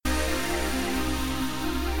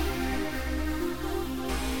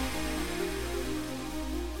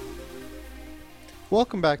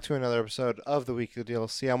Welcome back to another episode of the Weekly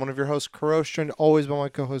DLC. I'm one of your hosts, Karosh, joined always by my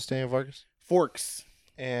co-host, Daniel Vargas. Forks.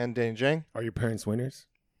 And Danny Jang. Are your parents winners?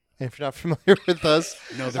 And if you're not familiar with us...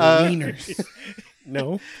 No, they're wieners.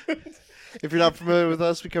 No. If you're not familiar with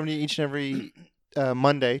us, we come to you each and every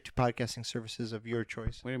Monday to podcasting services of your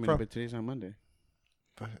choice. Wait a minute, but today's on Monday.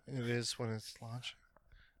 But it is when it's launched.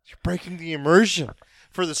 You're breaking the immersion.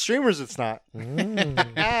 For the streamers, it's not.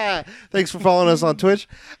 Thanks for following us on Twitch.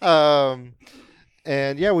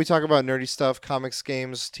 And yeah, we talk about nerdy stuff, comics,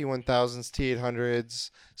 games, T1000s,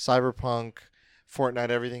 T800s, Cyberpunk,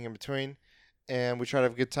 Fortnite, everything in between. And we try to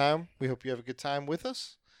have a good time. We hope you have a good time with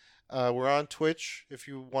us. We're on Twitch. If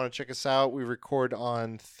you want to check us out, we record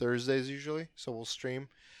on Thursdays usually, so we'll stream.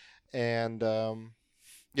 And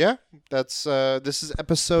yeah, that's this is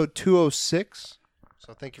episode 206.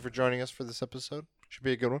 So thank you for joining us for this episode. Should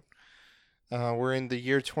be a good one. We're in the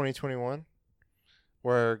year 2021.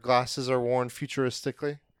 Where glasses are worn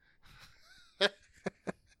futuristically.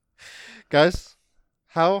 Guys,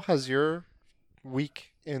 how has your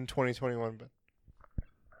week in 2021 been?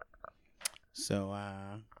 So,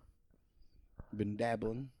 been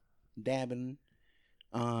dabbing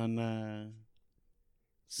on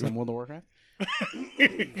some World of Warcraft.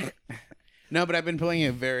 No, but I've been playing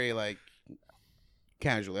it very,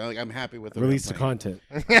 casually. I'm happy with the Release the content.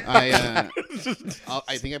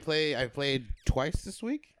 I think I played twice this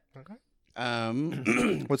week. Okay.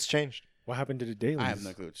 What's changed? What happened to the dailies? I have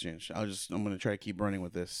no clue what's changed. I'm gonna try to keep running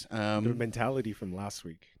with this. The mentality from last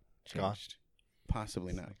week changed.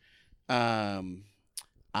 Possibly not.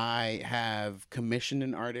 I have commissioned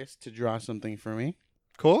an artist to draw something for me.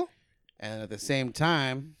 Cool. And at the same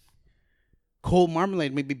time, Cold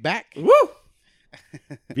Marmalade may be back. Woo!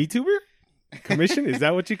 VTuber? Commission? Is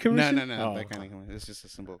that what you commission? No. That kind of commission. It's just a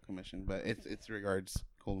simple commission, but it's regards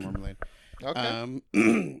Cold Marmalade. Okay.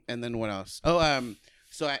 And then what else? Oh,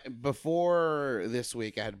 so before this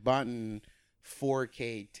week, I had bought an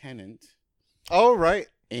 4K Tenant. Oh, right.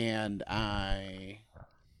 And I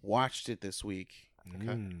watched it this week.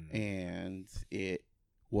 Okay. And it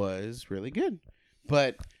was really good.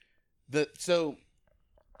 But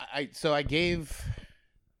I gave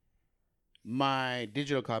my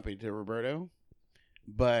digital copy to Roberto,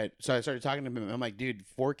 but so I started talking to him. I'm like, dude,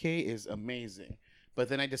 4K is amazing. But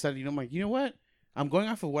then I decided, you know what? I'm going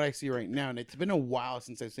off of what I see right now, and it's been a while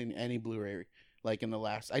since I've seen any Blu-ray. I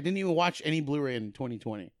didn't even watch any Blu-ray in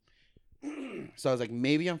 2020. So I was like,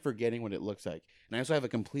 maybe I'm forgetting what it looks like. And I also have a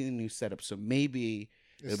completely new setup, so maybe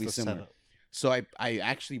it'll be similar. Setup. So I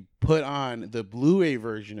actually put on the Blu-ray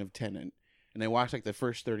version of Tenet, and I watched the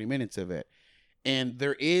first 30 minutes of it. And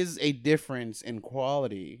there is a difference in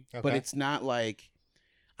quality, but it's not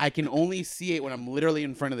I can only see it when I'm literally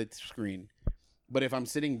in front of the screen. But if I'm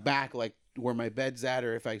sitting back, where my bed's at,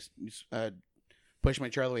 or if I push my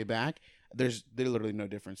chair all the way back, there's literally no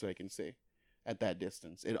difference that I can see at that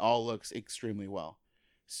distance. It all looks extremely well.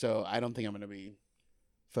 So I don't think I'm going to be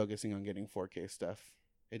focusing on getting 4K stuff.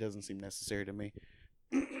 It doesn't seem necessary to me.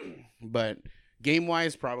 But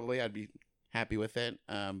game-wise, probably I'd be happy with it.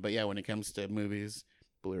 But yeah, when it comes to movies,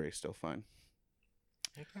 Blu-ray's still fun.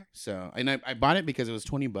 Okay. So, and I bought it because it was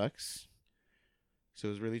 $20. So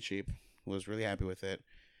it was really cheap. Was really happy with it.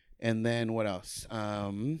 And then what else?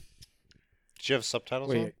 Did you have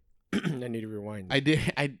subtitles on? I need to rewind. I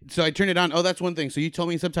did. So I turned it on. Oh, that's one thing. So you told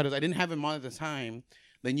me subtitles. I didn't have them on at the time.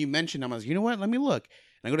 Then you mentioned them. I was, you know what? Let me look.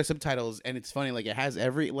 And I go to subtitles, and it's funny. It has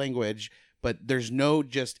every language, but there's no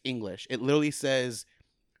just English. It literally says,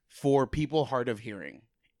 for people hard of hearing,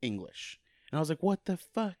 English. And I was like, what the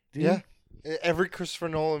fuck, dude? Yeah. Every Christopher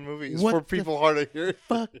Nolan movie is for people hard of hearing.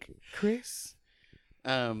 Fuck, Chris.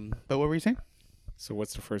 But what were you saying? So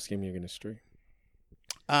what's the first game you're going to stream?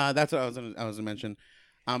 That's what I was gonna mention.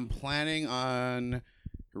 I'm planning on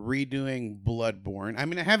redoing Bloodborne. I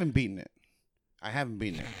mean, I haven't beaten it. So I'm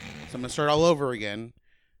going to start all over again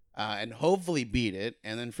and hopefully beat it.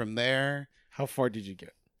 And then from there... How far did you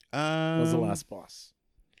get? What was the last boss?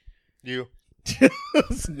 You.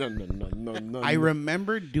 No. I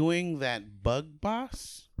remember doing that bug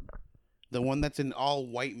boss. The one that's in all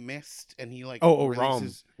white mist, and he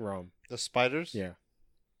releases... Rom. The spiders? Yeah.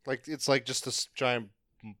 It's just this giant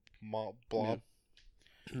blob. Yeah.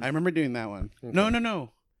 I remember doing that one. Okay.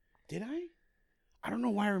 No. Did I? I don't know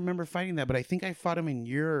why I remember fighting that, but I think I fought him in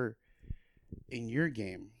your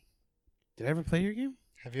game. Did I ever play your game?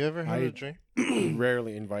 Have you ever had a drink?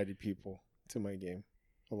 Rarely invited people to my game.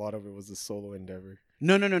 A lot of it was a solo endeavor.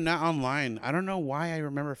 No, not online. I don't know why I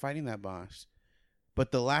remember fighting that boss.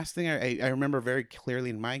 But the last thing I remember very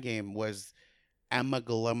clearly in my game was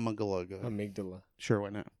Amygdala. Amygdala. Sure,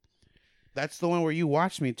 why not? That's the one where you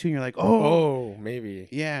watched me too. And you're like, Oh, maybe.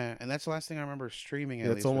 yeah. And that's the last thing I remember streaming. At Yeah,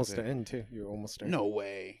 least it's almost with the it. end too. You're almost there. No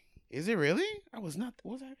way. Is it really? I was not.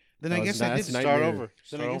 Was I? Then That I was guess I did that's start Start Nightmare. over.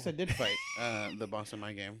 Then Start I guess I over. did fight the boss in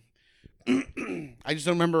my game. I just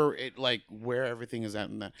don't remember it like where everything is at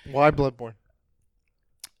in that. Why Bloodborne?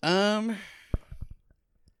 I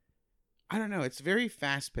don't know. It's very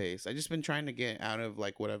fast paced. I just been trying to get out of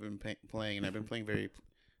like what I've been playing, and I've been playing very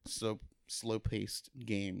slow paced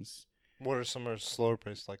games. What are some of the slower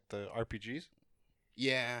paced, like the RPGs?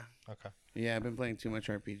 Yeah, Okay. yeah. I've been playing too much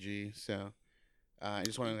RPG, so I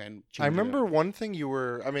just want to change I it remember up. one thing you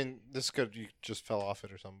were. I mean, this could you just fell off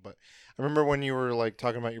it or something, but I remember when you were like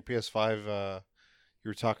talking about your PS5. You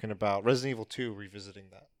were talking about Resident Evil 2 revisiting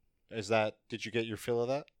that. Is that? Did you get your fill of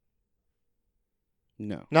that?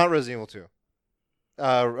 No. Not Resident Evil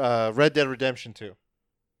 2. Red Dead Redemption 2.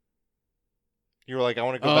 You were like, I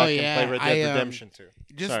want to go Oh, back yeah, and play Red Dead I, Redemption 2.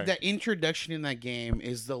 Just Sorry. the introduction in that game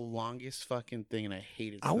is the longest fucking thing, and I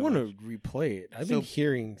hate it. I so want much. to replay it. I've So- been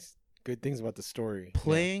hearing good things about the story.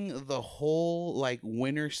 Playing the whole like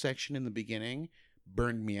winter section in the beginning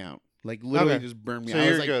burned me out. Like literally Okay. just burned me So out. I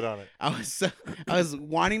you're was like, good on it. I was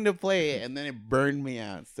wanting to play it, and then it burned me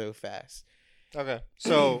out so fast. Okay.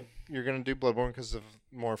 So you're going to do Bloodborne because of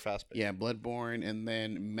more fast paced. Yeah, Bloodborne, and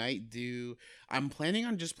then might do. I'm planning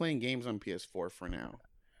on just playing games on PS4 for now.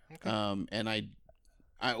 Okay. And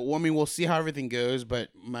well, I mean, we'll see how everything goes, but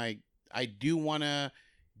I do want to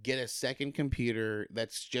get a second computer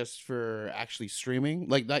that's just for actually streaming,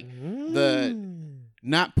 like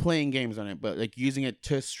not playing games on it, but like using it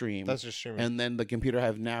to stream. That's just streaming. And then the computer I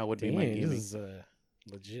have now would be my Dang, gaming. this is a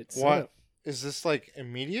legit What? setup. Is this like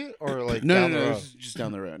immediate or like no, down no, the no, road? it's just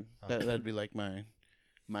down the road. Okay. That'd be like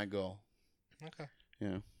my goal. Okay.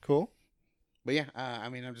 Yeah. Cool. But yeah, I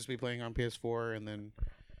mean, I'll just be playing on PS4, and then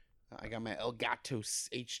I got my Elgato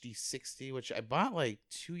HD 60, which I bought like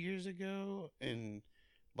 2 years ago in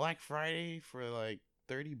Black Friday for like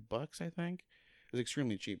 $30, I think. It was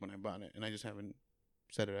extremely cheap when I bought it, and I just haven't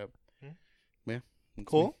set it up. Hmm. Yeah, that's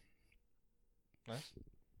Cool. Nice.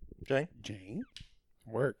 Jay, Jane,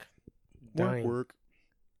 Work. work, Dying. work.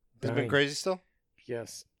 it's been Dying. crazy still?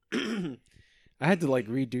 Yes. I had to like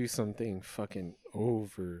redo something fucking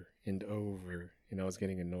over and over, and I was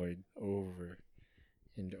getting annoyed over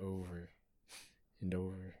and over and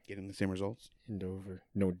over Getting the same results. and over.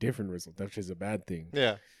 No different result. That's just a bad thing.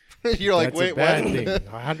 Yeah. You're like, That's wait, a bad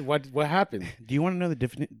what? thing. What happened? Do you want to know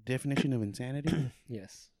the definition of insanity?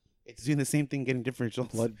 Yes. It's doing the same thing, getting different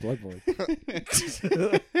results.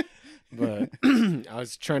 Bloodborne. But I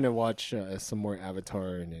was trying to watch some more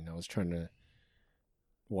Avatar, and then I was trying to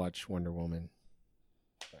watch Wonder Woman.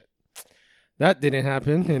 But that didn't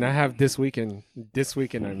happen, and I have this weekend. This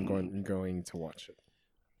weekend, I'm going to watch it.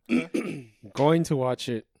 Going to watch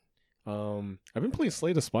it. I've been playing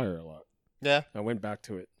Slay the Spire a lot. Yeah. I went back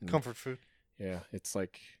to it. and Comfort food. Yeah, it's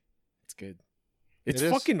like, it's good. It's It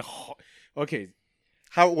is? fucking hard. Okay,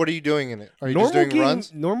 What are you doing in it? Are you just doing game,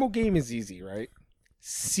 runs? Normal game is easy, right?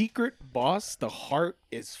 Secret boss, the heart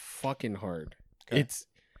is fucking hard. Okay.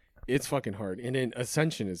 It's fucking hard. And then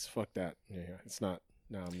Ascension is fuck that. Yeah, it's not.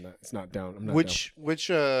 No, I'm not. It's not down. I'm not Which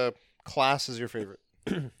class is your favorite?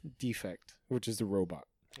 down. Defect, which is the robot.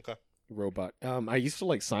 Okay. Robot. I used to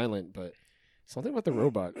like Silent, but something about the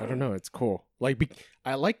robot. I don't know. It's cool. Like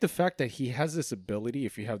I like the fact that he has this ability.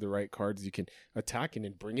 If you have the right cards, you can attack and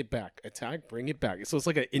then bring it back. Attack, bring it back. So it's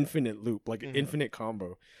like an infinite loop, like an infinite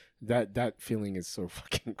combo. That feeling is so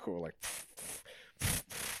fucking cool. Like,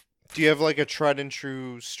 Do you have like a tried and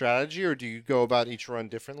true strategy, or do you go about each run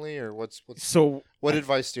differently, or what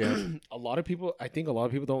advice do you have? I think a lot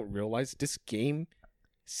of people don't realize this game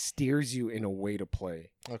steers you in a way to play.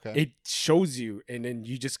 Okay. It shows you, and then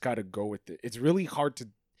you just got to go with it. It's really hard to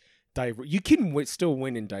diverge. You can still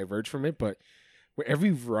win and diverge from it, but with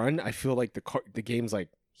every run, I feel like the game's like,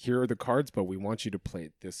 here are the cards, but we want you to play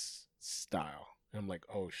it this style. And I'm like,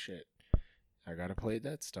 oh shit, I gotta play it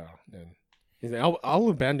that style. And I'll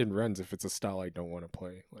abandon runs if it's a style I don't want to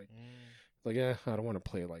play. Like yeah, I don't want to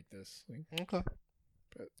play it like this. Like, Okay.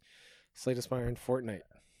 but Slay the Spire and Fortnite,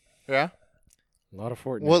 Yeah. a lot of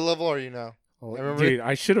Fortnite. What level are you now? Oh, I remember- dude,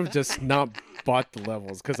 I should have just not bought the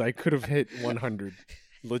levels because I could have hit 100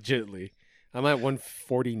 legitly. I'm at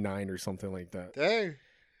 149 or something like that. Dang.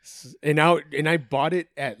 And I bought it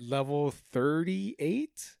at level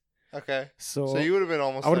 38. Okay. So, So you would have been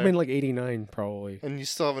almost. I would have there. been like 89 probably. And you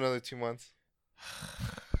still have another 2 months.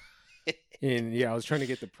 And yeah, I was trying to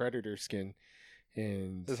get the Predator skin,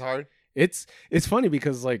 and It's hard. it's funny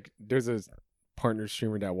because like there's a partner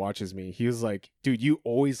streamer that watches me. He was like, "Dude, you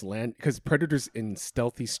always land because Predator's in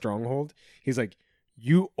stealthy stronghold." He's like,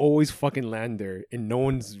 you always fucking land there and no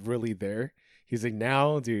one's really there. He's like,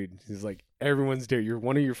 now, dude, he's like, everyone's there. You're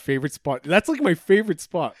one of your favorite spots. That's like my favorite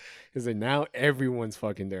spot. He's like, now everyone's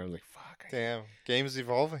fucking there. I'm like, fuck. Damn, game's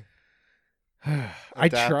evolving. I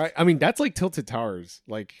Adapt. try. I mean, that's like Tilted Towers.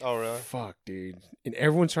 Like, Oh, really? fuck, dude. And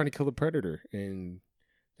everyone's trying to kill the Predator. And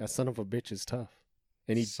that son of a bitch is tough.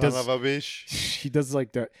 And he Son does, of a bitch. he does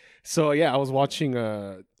like that. So, yeah, I was watching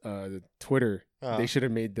Twitter. Oh. They should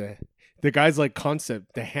have made the guy's like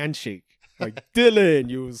concept, the handshake. Like, Dylan,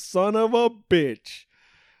 you son of a bitch.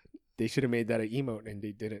 They should have made that an emote, and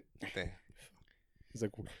they didn't. Damn. He's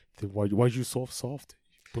like, why you so soft?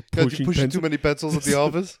 Because you pushing too many pencils at the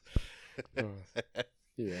office?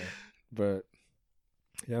 Yeah. But,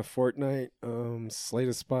 yeah, Fortnite, Slay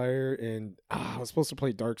the Spire, and I was supposed to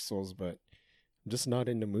play Dark Souls, but I'm just not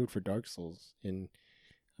in the mood for Dark Souls. And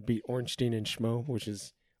I beat Ornstein and Schmo, which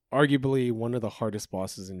is arguably one of the hardest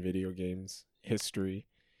bosses in video games history.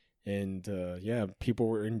 And yeah, people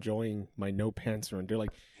were enjoying my no pants run. They're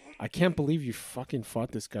like, I can't believe you fucking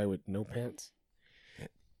fought this guy with no pants.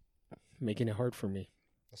 Making it hard for me.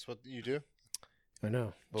 That's what you do? I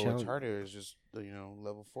know. But what's harder is just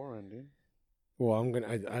level 4 run, dude. Well, I'm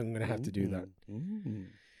gonna have to do that.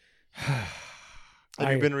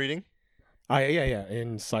 Have you been reading? Yeah.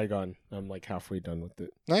 In Saigon, I'm like halfway done with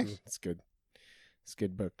it. Nice. It's good. It's a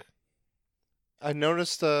good book. I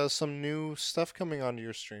noticed some new stuff coming onto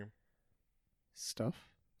your stream. Stuff?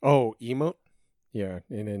 Oh, emote? Yeah,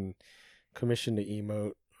 and then commissioned the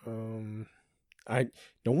emote.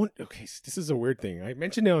 Okay, this is a weird thing. I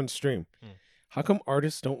mentioned it on stream. How come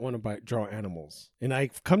artists don't want to draw animals? And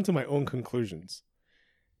I've come to my own conclusions.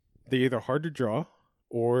 They're either hard to draw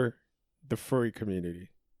or the furry community.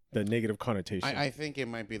 The negative connotation. I think it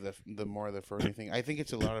might be the more the furry thing. I think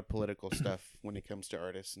it's a lot of political stuff when it comes to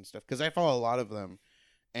artists and stuff. Because I follow a lot of them,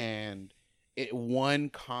 and one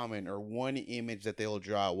comment or one image that they'll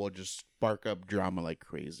draw will just spark up drama like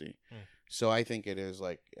crazy. So I think it is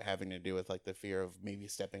like having to do with like the fear of maybe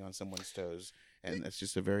stepping on someone's toes, and that's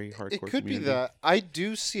just a very hardcore. It could community. be that. I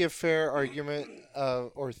do see a fair argument,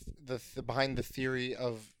 or behind the theory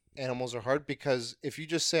of animals are hard, because if you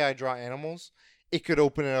just say I draw animals, it could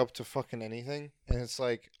open it up to fucking anything, and it's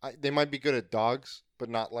like they might be good at dogs, but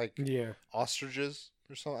not like ostriches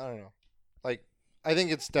or something. I don't know. Like, I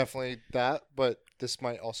think it's definitely that, but this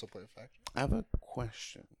might also play a factor. I have a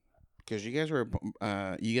question, because you guys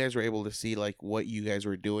were able to see like what you guys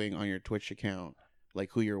were doing on your Twitch account, like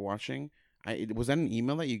who you're watching. Was that an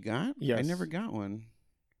email that you got? Yes. I never got one.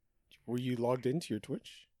 Were you logged into your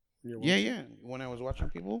Twitch? Yeah. When I was watching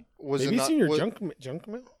people, Was Maybe it it's not in your what- junk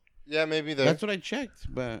mail? Yeah, maybe that's what I checked.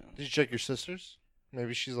 But Did you check your sister's?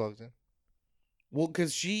 Maybe she's logged in. well,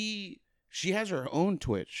 because she has her own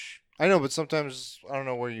Twitch. I know, but sometimes I don't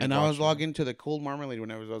know where you. And I was logged into the Cold Marmalade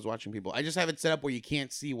when I was watching people. I just have it set up where you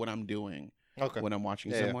can't see what I'm doing when I'm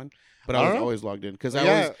watching someone. But I was always logged in because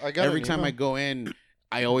every time I go in,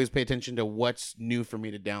 I always pay attention to what's new for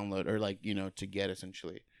me to download or like to get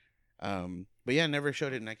essentially. But yeah, never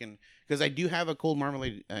showed it, and I can because I do have a Cold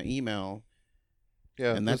Marmalade email.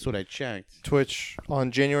 Yeah, and that's what I checked. Twitch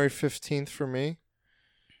on January 15th for me.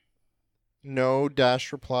 No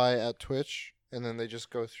dash reply at Twitch, and then they just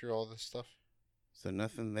go through all this stuff. So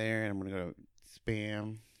nothing there, and I'm gonna go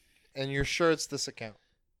spam. And you're sure it's this account?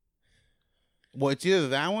 Well, it's either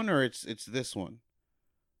that one or it's this one,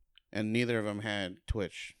 and neither of them had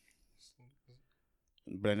Twitch.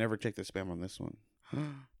 But I never checked the spam on this one.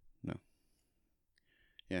 No.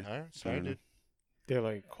 Yeah. All right, sorry, dude. They're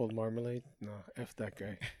like Cold Marmalade. No, F that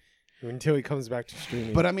guy. Until he comes back to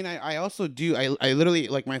streaming. But I mean, I also do. I literally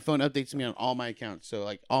like my phone updates me on all my accounts. So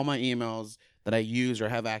like all my emails that I use or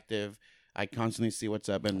have active, I constantly see what's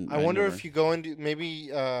up. And I wonder if you go into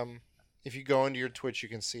if you go into your Twitch, you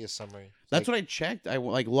can see a summary. That's what I checked. I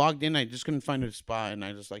like logged in. I just couldn't find a spot, and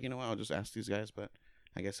I just like what? I'll just ask these guys. But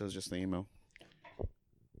I guess it was just the email.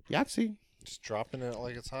 Yahtzee. Just dropping it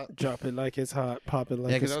like it's hot. Drop it like it's hot. Pop it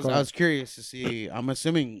like it's because I was curious to see. I'm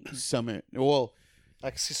assuming Summit. Well, I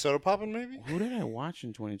can see soda popping maybe. Who did I watch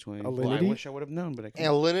in 2020? Well, I Alinity? wish I would have known, but I can't.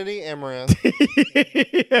 Alinity, Amaranth.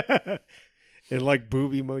 Yeah. And like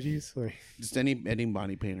boob emojis. Like. Just any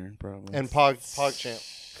body painter, probably. And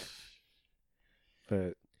PogChamp.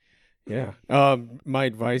 But yeah. My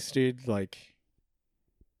advice, dude, like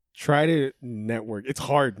try to network. It's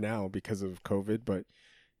hard now because of COVID, but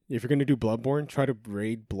if you're gonna do Bloodborne, try to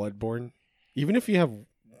raid Bloodborne. Even if you have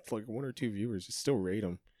like 1 or 2 viewers, just still raid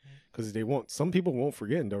them because they won't. Some people won't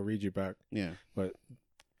forget and they'll read you back. Yeah, but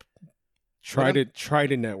try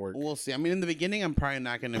to network. We'll see. I mean, in the beginning, I'm probably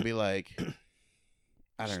not gonna be like,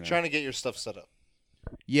 I don't know, trying to get your stuff set up.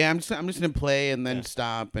 Yeah, I'm just gonna play and then Yeah.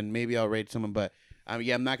 stop, and maybe I'll raid someone. But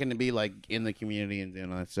yeah, I'm not gonna be like in the community and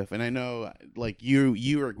doing all that stuff. And I know like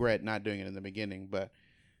you regret not doing it in the beginning, but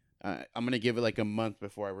I'm gonna give it like a month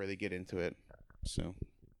before I really get into it. So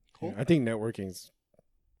Cool. I think networking's.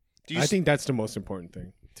 I think that's the most important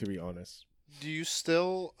thing, to be honest. Do you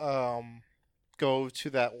still go to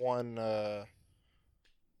that one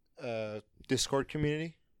Discord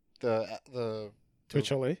community? The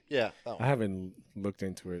Twitch LA? yeah, that I one. haven't looked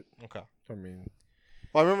into it. Okay. I mean,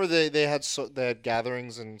 Well, I remember they had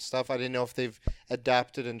gatherings and stuff. I didn't know if they've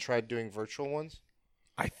adapted and tried doing virtual ones.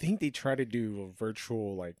 I think they try to do a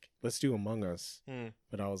virtual, like, let's do Among Us. Hmm.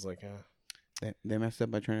 But I was like, they messed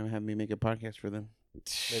up by trying to have me make a podcast for them.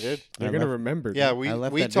 They did. They're I going to left- remember. Yeah, dude. we I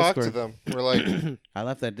left we that talked to Discord. them. We're like, I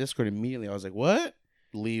left that Discord immediately. I was like, what?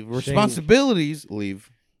 Leave Shame. responsibilities. Leave.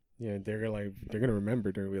 Yeah, they're going to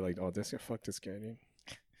remember. They're going to be like, oh, fuck this guy, dude.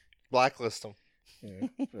 blacklist them. Yeah.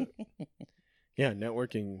 But, yeah,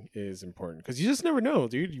 networking is important because you just never know,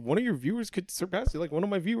 dude. One of your viewers could surpass you. Like, one of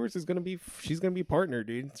my viewers is she's going to be partner,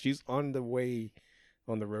 dude. She's on the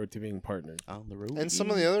road to being partner. On the road. And some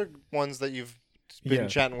of the other ones that you've been Yeah.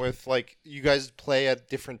 chatting with, like you guys play at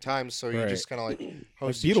different times, so you Right. just kind of like Like,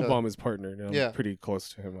 host each other. Beetlebomb is partner. And I'm Yeah. pretty close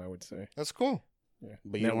to him, I would say. That's cool. Yeah.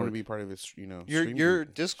 But you don't want to Network. be part of this, you know. Your stream your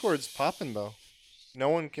group. Discord's popping though. No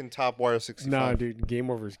one can top Wario 65. Nah, dude. Game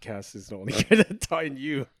Over's cast is the only guy that tied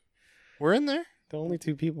you. We're in there. The only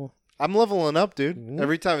two people. I'm leveling up, dude. Mhm.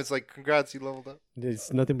 Every time it's like, congrats, you leveled up.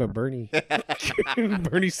 It's nothing but Bernie.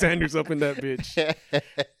 Bernie Sanders up in that bitch.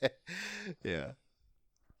 Yeah.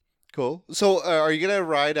 Cool. So, are you gonna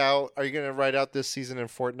ride out? Are you gonna ride out this season in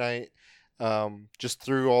Fortnite, just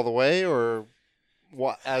through all the way, or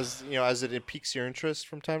what? As you know, as it piques your interest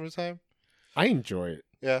from time to time. I enjoy it.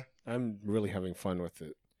 Yeah. I'm really having fun with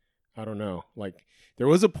it. I don't know. Like, there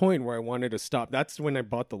was a point where I wanted to stop. That's when I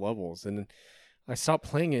bought the levels. And I stopped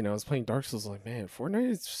playing it, and I was playing Dark Souls. Like, man, Fortnite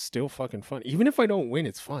is still fucking fun. Even if I don't win,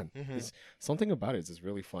 it's fun. Mhm. It's, something about it is just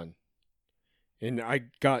really fun. And I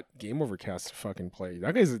got Game Overcast to fucking play.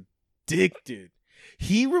 That guy's addicted.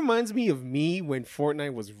 He reminds me of me when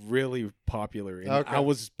Fortnite was really popular. And Okay. I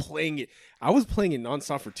was playing it. I was playing it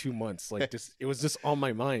nonstop for 2 months. Like, just it was just on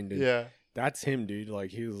my mind. And Yeah. that's him, dude. Like,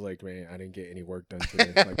 he was like, man, I didn't get any work done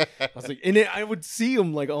today. Like, I was like, and then I would see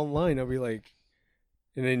him like online. I'll be like,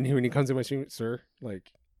 and then when he comes in my stream, sir,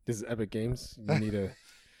 like, this is Epic Games. You need to,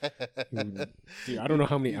 dude. I don't know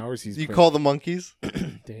how many hours he's. You played. call the monkeys?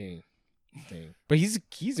 Dang. But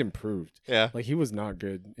he's improved. Yeah. Like, he was not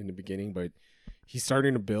good in the beginning, but he's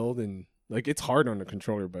starting to build, and like, it's hard on the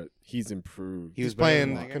controller, but he's improved. He's better than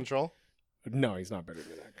playing that guy? Control. No, he's not better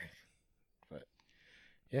than that guy. But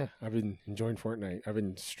yeah, I've been enjoying Fortnite. I've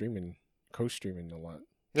been co-streaming a lot.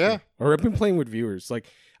 Yeah. Or I've been playing with viewers. Like,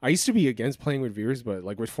 I used to be against playing with viewers, but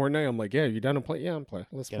like with Fortnite, I'm like, yeah, you down to play? Yeah, I'm playing.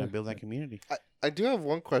 Let's Gotta play. build that community. I do have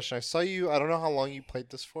one question. I saw you. I don't know how long you played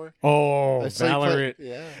this for. Oh, I saw you play- Valorant.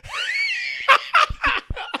 Yeah.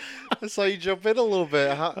 I saw you jump in a little bit.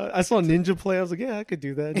 I saw Ninja play. I was like, yeah, I could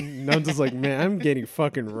do that. And I'm just like, man, I'm getting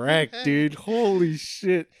fucking wrecked, dude. Holy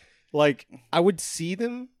shit. Like, I would see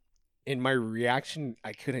them, and my reaction,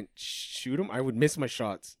 I couldn't shoot them. I would miss my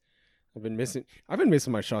shots. I've been missing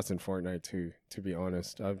my shots in Fortnite too, to be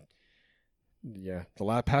honest.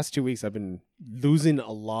 The past 2 weeks I've been losing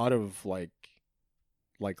a lot of like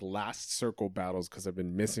last circle battles because I've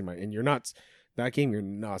been missing and that game you're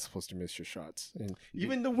not supposed to miss your shots. And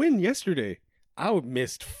even the win yesterday, I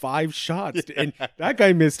missed 5 shots and that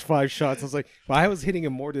guy missed 5 shots. I was like, well, I was hitting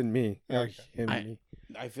him more than me. Or him and me.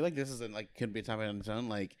 I feel like this is could be a topic on its own.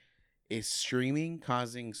 Like, is streaming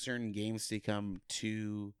causing certain games to become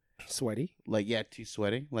too Sweaty. too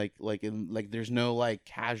sweaty? There's no like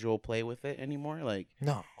casual play with it anymore. Like,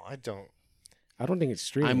 No, I don't. I don't think it's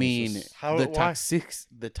streaming. I it's mean, just- the why?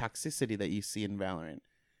 toxicity that you see in Valorant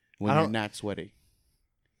when I you're don't- not sweaty.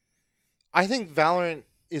 I think Valorant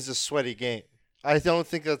is a sweaty game. I don't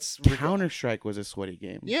think that's Counter-Strike was a sweaty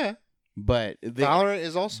game. Yeah, But Valorant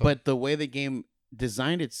is also. But the way the game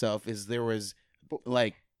designed itself is there was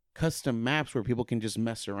like custom maps where people can just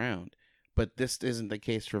mess around. But this isn't the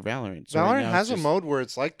case for Valorant. So right Valorant now has it's a just mode where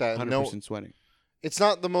it's like that. 100% No, sweating. it's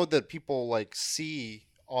not the mode that people like see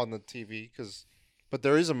on the TV but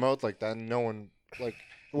there is a mode like that, and no one like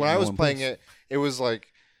when I No was one playing plays. it. It was like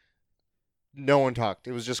no one talked.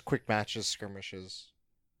 It was just quick matches, skirmishes,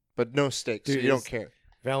 but no stakes. Dude, so you don't it's- care.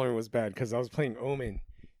 Valorant was bad because I was playing Omen,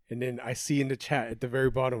 and then I see in the chat at the very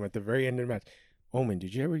bottom, at the very end of the match, Omen,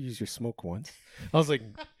 did you ever use your smoke once? I was like,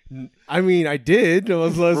 I mean, I did. I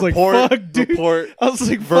was like, fuck, dude. report. I was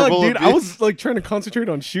like, fuck, Verbal dude. I abuse. was like trying to concentrate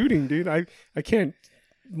on shooting, dude. I can't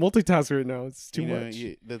multitask right now. It's too You know,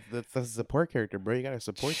 much. that's a support character, bro. You gotta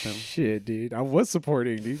support them. Shit, dude. I was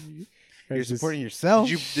supporting, dude. You You're guys just- supporting yourself.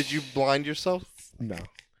 Did you blind yourself? No.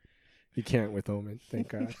 You can't with Omen, thank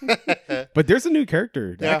God. But there's a new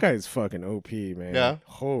character. That Yeah. guy is fucking OP, man. Yeah.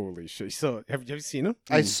 Holy shit. So have you seen him?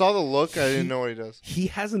 I saw the look. I didn't know what he does. He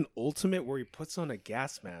has an ultimate where he puts on a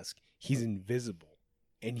gas mask. He's invisible.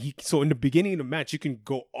 And so in the beginning of the match, you can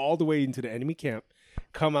go all the way into the enemy camp,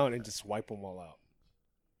 come out and just wipe them all out.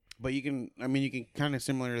 But you can kind of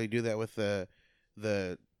similarly do that with the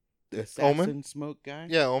assassin Omen? smoke guy.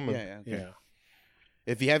 Yeah, Omen. Yeah, okay. Yeah.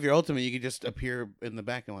 If you have your ultimate, you can just appear in the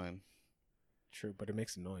back line. True, but it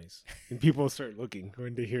makes a noise. And people start looking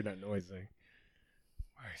when they hear that noise. Like,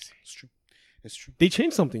 where is he? It's true. It's true. They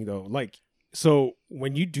changed something though. Like, so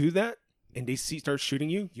when you do that and they start shooting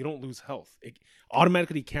you, you don't lose health. It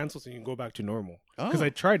automatically cancels and you can go back to normal. Because Oh. I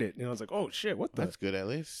tried it and I was like, oh shit, what the? That's good at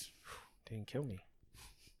least. Didn't kill me.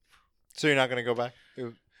 So you're not gonna go back?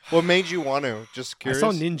 What made you want to? Just curious. I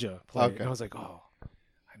saw Ninja play it, Okay. and I was like, oh,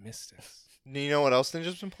 I missed this. You know what else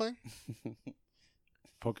Ninja's been playing?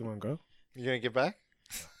 Pokemon Go? You gonna get back?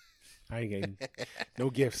 I ain't getting no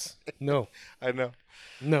gifts. No. I know.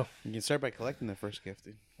 No. You can start by collecting the first gift,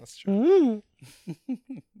 dude. That's true.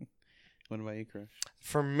 What about you, Crush?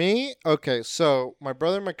 For me, okay, so my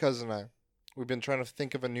brother and my cousin and I, we've been trying to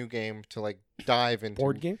think of a new game to like dive into.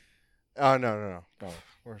 Board game? Oh no. Oh.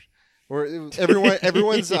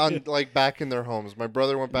 Everyone's on like back in their homes. My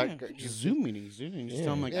brother went back. Yeah, just Zoom meetings, dude. And just Yeah.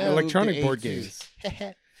 tell them like Yeah. oh, Electronic the board ages.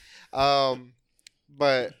 games.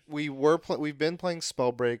 But we've been playing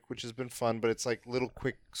Spellbreak, which has been fun, but it's like little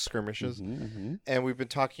quick skirmishes, Mhm. and we've been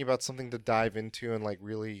talking about something to dive into and like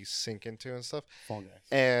really sink into and stuff. Fall Guys.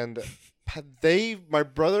 And my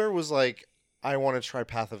brother was like, I want to try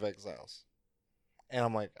Path of Exiles, and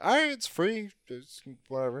I'm like, all right, it's free, it's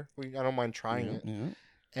whatever. I don't mind trying it. Yeah.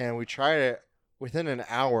 And we tried it. Within an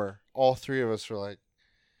hour, all three of us were like,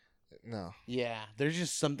 no. Yeah, there's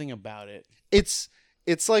just something about it. It's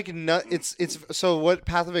like it's so what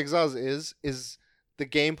Path of Exiles is the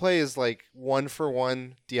gameplay is like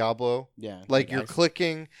 1-for-1 Diablo. Yeah, Like you're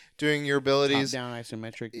clicking, doing your abilities. top-down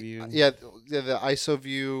isometric view. Yeah, the ISO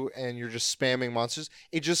view, and you're just spamming monsters.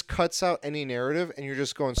 It just cuts out any narrative, and you're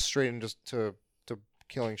just going straight into to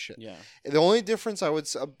killing shit. Yeah. The only difference I would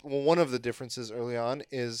say, well, one of the differences early on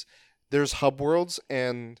is there's hub worlds,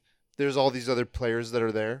 and there's all these other players that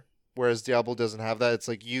are there. Whereas Diablo doesn't have that. It's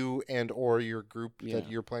like you and or your group Yeah. that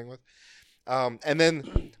you're playing with. And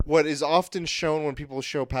then what is often shown when people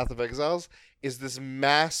show Path of Exiles is this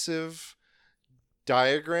massive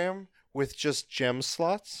diagram with just gem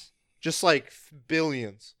slots, just like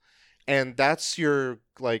billions. And that's your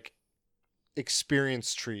like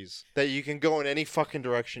experience trees that you can go in any fucking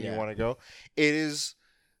direction you Yeah. want to go. It is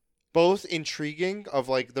both intriguing of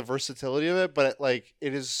like the versatility of it, but like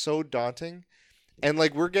it is so daunting. And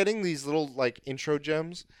like we're getting these little like intro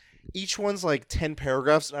gems. Each one's like 10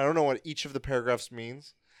 paragraphs, and I don't know what each of the paragraphs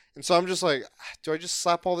means. And so I'm just like, do I just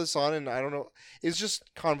slap all this on? And I don't know. It's just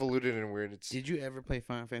convoluted and weird. Did you ever play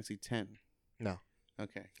Final Fantasy X? No.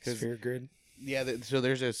 Okay. 'Cause- Sphere grid? yeah, so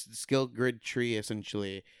there's a skill grid tree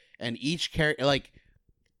essentially, and each character, like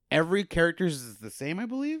every character is the same, I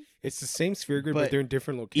believe. It's the same sphere grid, but But they're in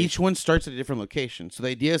different locations. Each one starts at a different location. So the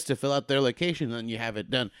idea is to fill out their location, and then you have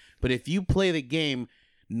it done. But if you play the game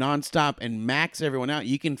nonstop and max everyone out,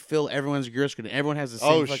 you can fill everyone's gear screen. Everyone has the same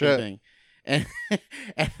Oh, fucking shit. thing. And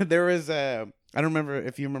and there was I don't remember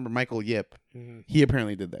if you remember Michael Yip. Mhm. He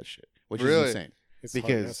apparently did that shit, which Really? is insane. It's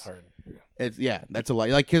because- that's hard. Yeah. It's that's a lot.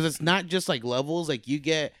 Like because it's not just like levels. Like you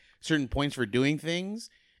get certain points for doing things,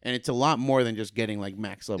 and it's a lot more than just getting like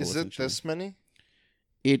max level. Is it essentially. this many?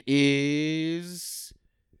 It is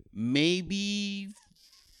maybe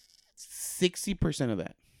 60% of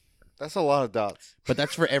that. That's a lot of dots. But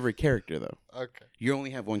that's for every character, though. Okay. You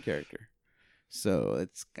only have one character. So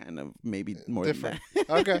it's kind of maybe more Different. than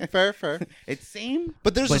that. Okay, fair. It's same.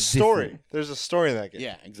 But there's But a story. different. There's a story in that game.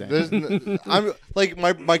 Yeah, exactly. There's I'm like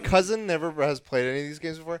my cousin never has played any of these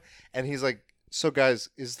games before, and he's like, "So guys,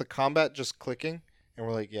 is the combat just clicking?" And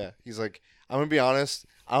we're like, "Yeah." He's like, "I'm gonna be honest.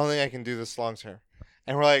 I don't think I can do this long term."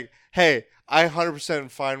 And we're like, "Hey, I 100% am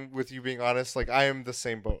fine with you being honest. Like, I am the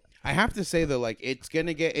same boat." I have to say though, like it's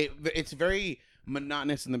gonna get it's very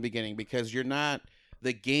monotonous in the beginning because you're not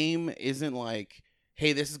the game isn't like,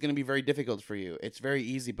 hey, this is gonna be very difficult for you. It's very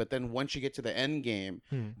easy, but then once you get to the end game,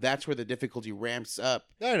 that's where the difficulty ramps up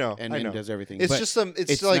I know. and, I and know. does everything. It's But just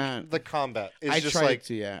it's it's like not- the combat. It's I just tried like it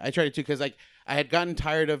too, yeah. I tried it too because like I had gotten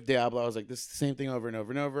tired of Diablo. I was like, this is the same thing over and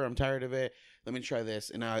over and over. I'm tired of it. let me try this,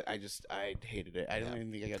 and I hated it. I don't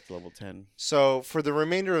even think I got to level 10. So for the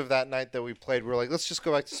remainder of that night that we played, we were like, let's just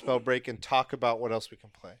go back to Spellbreak and talk about what else we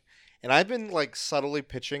can play. And I've been like subtly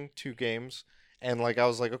pitching 2 games, and like I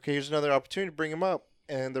was like, okay, here's another opportunity to bring them up,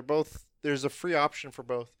 and they're both there's a free option for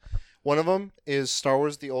both. One of them is Star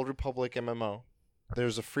Wars: The Old Republic MMO.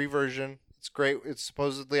 There's a free version. It's great. It's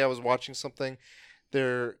supposedly I was watching something.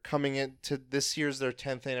 They're coming into this year's their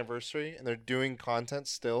 10th anniversary, and they're doing content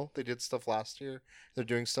still. They did stuff last year. They're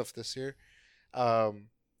doing stuff this year.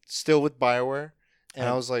 Still with BioWare, and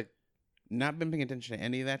I was like, not been paying attention to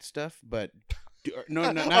any of that stuff, but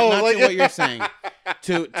not Oh, like- to what you're saying.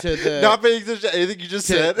 To the not paying attention to anything you just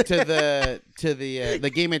said. to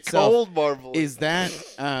the game itself. Cold Marvel. Is that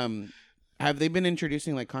have they been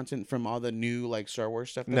introducing like content from all the new like Star Wars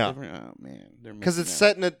stuff? That's No. different? Oh man, they're Because missing it's out.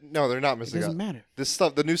 set in a no, they're not It missing doesn't out. matter.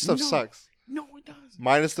 The new stuff No. sucks. No, it doesn't.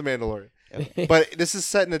 Minus the Mandalorian. Okay. But this is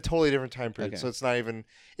set in a totally different time period, Okay. so it's not even.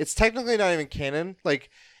 It's technically not even canon. Like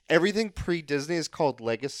everything pre-Disney is called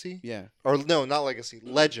Legacy, Yeah. or no, not Legacy,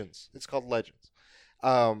 Legends. It's called Legends,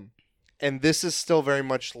 and this is still very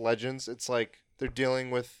much Legends. It's like they're dealing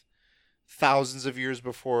with thousands of years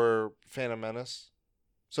before Phantom Menace,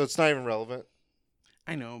 so it's not even relevant.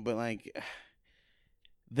 I know, but like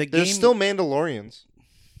the game. There's still Mandalorians,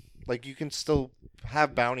 like you can still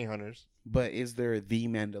have bounty hunters. But is there the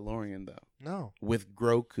Mandalorian though? No, With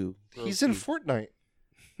Grogu. he's in Fortnite.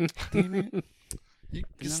 Damn it. You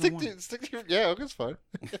Another stick to your, yeah, okay, it's fine.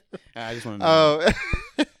 I just want to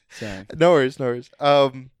know. Sorry. No worries, no worries.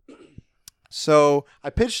 So I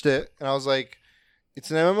pitched it, and I was like,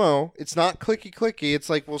 "It's an MMO. It's not clicky. It's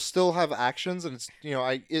like we'll still have actions, and it's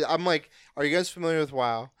I'm like, are you guys familiar with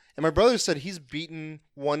WoW?" And my brother said he's beaten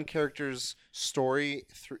one character's story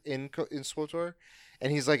in SWTOR,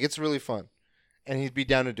 and he's like, it's really fun, and he'd be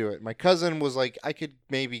down to do it. My cousin was like, I could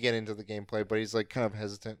maybe get into the gameplay, but he's like kind of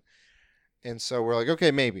hesitant, and so we're like,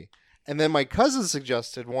 okay, maybe. And then my cousin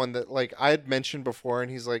suggested one that like I had mentioned before,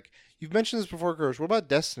 and he's like, "You've mentioned this before, Kirsch. What about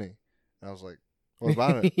Destiny?" And I was like, "What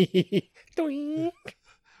about it? Doink.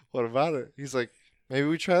 What about it?" He's like, "Maybe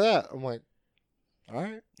we try that." I'm like, "All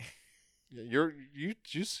right." Yeah,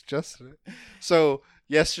 you suggested it. So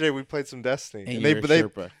yesterday we played some Destiny, And they you're a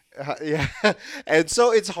Sherpa. yeah, and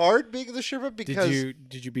so it's hard being the Sherpa because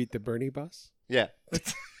Did you beat the Bernie boss? yeah,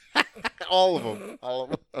 all of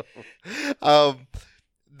them.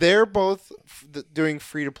 They're both doing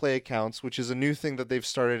free to play accounts, which is a new thing that they've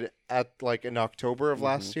started at like in October of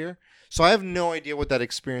last year. So I have no idea what that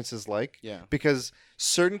experience is like. Yeah. Because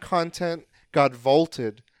certain content got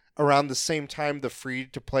vaulted around the same time the free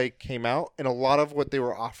to play came out, and a lot of what they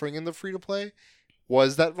were offering in the free to play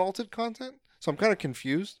was that vaulted content. So I'm kind of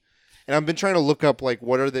confused, and I've been trying to look up like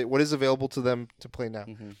what is available to them to play now.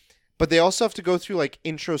 Mm-hmm. But they also have to go through like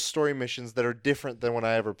intro story missions that are different than when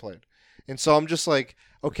I ever played. And so I'm just like,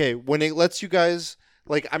 okay, when it lets you guys,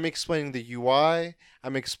 like, I'm explaining the UI,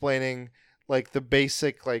 I'm explaining like the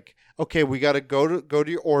basic, like, okay, we got to go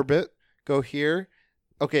to your orbit, go here,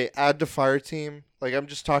 okay, add to fire team. Like, I'm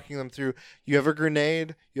just talking them through. You have a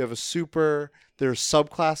grenade, you have a super, there's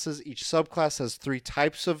subclasses. Each subclass has 3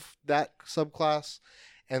 types of that subclass.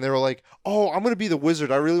 And they were like, oh, I'm going to be the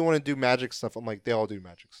wizard. I really want to do magic stuff. I'm like, they all do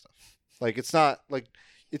magic stuff. Like, it's not like,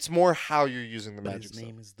 it's more how you're using the magic His stuff.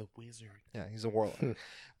 name is the Wizard. Yeah, he's a warlock.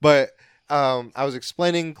 But I was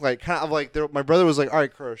explaining, like, kind of like, my brother was like, all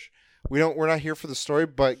right, Crush, we're not here for the story,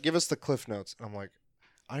 but give us the cliff notes. And I'm like,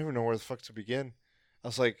 I don't even know where the fuck to begin. I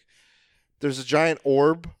was like, there's a giant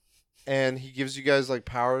orb, and he gives you guys like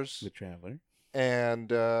powers, The Traveler.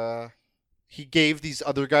 and he gave these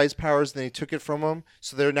other guys powers, and then he took it from them,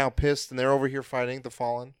 so they're now pissed, and they're over here fighting the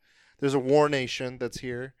Fallen. There's a War Nation that's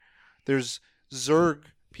here. There's Zerg.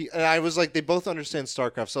 And I was like, they both understand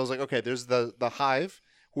StarCraft, so I was like, okay, there's the Hive,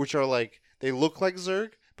 which are like, they look like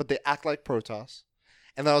Zerg, but they act like Protoss.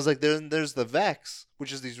 And then I was like, then there's the Vex,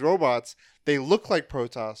 which is these robots. They look like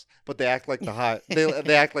Protoss, but they act like the Hive.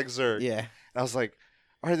 They act like Zerg. Yeah. And I was like,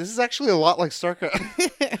 all right, this is actually a lot like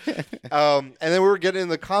StarCraft. And then we were getting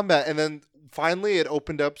into combat, and then finally it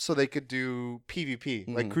opened up so they could do PvP,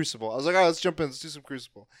 like Mhm. Crucible. I was like, all right, let's jump in, let's do some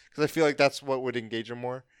Crucible, because I feel like that's what would engage them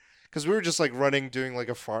more. Because we were just like doing like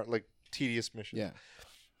a like tedious mission. Yeah.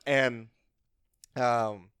 And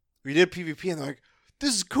we did PvP, and they're like,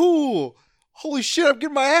 this is cool. Holy shit, I'm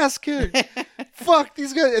getting my ass kicked. Fuck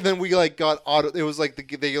these guys. And then we like got auto. It was like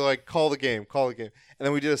they like call the game. And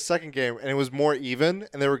then we did a second game, and it was more even.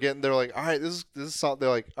 And they're like, all right, this is solid. They're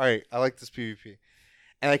like, all right, I like this PvP.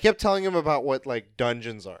 And I kept telling them about what like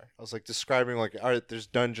dungeons are. I was like describing like, all right, there's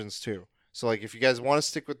dungeons too. So like, if you guys want to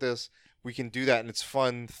stick with this, we can do that, and it's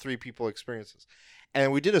fun 3 people experiences.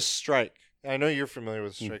 And we did a strike, I know you're familiar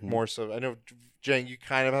with Strike Mhm. more so. I know, Jang, you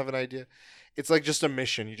kind of have an idea. It's like just a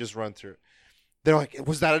mission. You just run through it. They're like,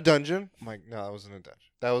 was that a dungeon? I'm like, no, that wasn't a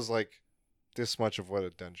dungeon. That was like this much of what a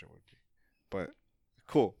dungeon would be. But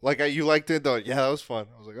cool. Like, you liked it, though. Yeah, that was fun.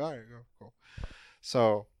 I was like, all right, cool.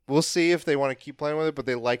 So we'll see if they want to keep playing with it, but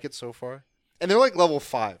they like it so far. And they're like level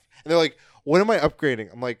 5. And they're like, what am I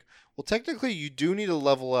upgrading? I'm like, well, technically, you do need to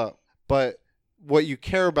level up, but what you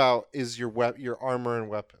care about is your armor and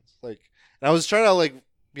weapons. Like, and I was trying to like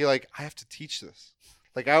be like, I have to teach this.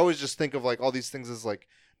 Like, I always just think of like all these things as like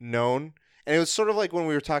known. And it was sort of like when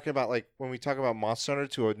we were talking about like when we talk about Monster Hunter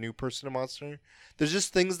to a new person in Monster Hunter, there's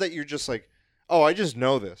just things that you're just like, oh, I just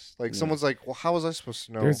know this. Like, someone's like, well, how was I supposed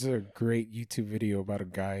to know? There's a great YouTube video about a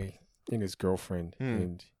guy and his girlfriend,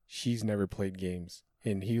 and she's never played games.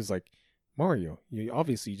 And he was like, Mario, you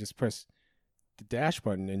obviously just press the dash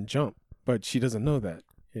button and jump, but she doesn't know that.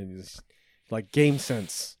 And it's like game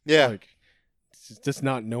sense. Yeah. Like, it's just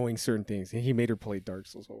not knowing certain things. And he made her play Dark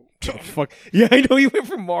Souls. Oh, fuck. Yeah, I know he went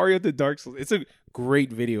from Mario to Dark Souls. It's a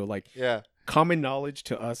great video. Like, Yeah. common knowledge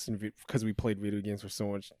to us, and because we played video games for so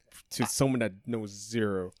much, to someone that knows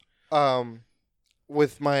zero.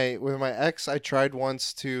 With my ex, I tried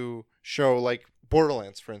once to show like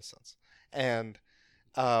Borderlands, for instance, and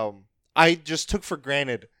I just took for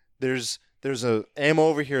granted there's a ammo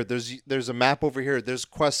over here, there's a map over here, there's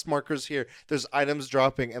quest markers here, there's items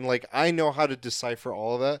dropping, and like I know how to decipher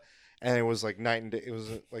all of that. And it was like night and day. It was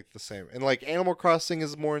like the same. And like Animal Crossing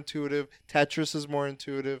is more intuitive. Tetris is more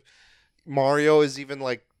intuitive. Mario is even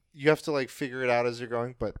like you have to like figure it out as you're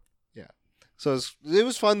going, but yeah. So it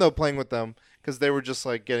was fun though playing with them because they were just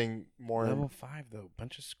like getting more. Level 5 though,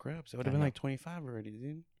 bunch of scrubs. It would have been like 25 already,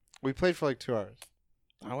 dude. We played for like 2 hours.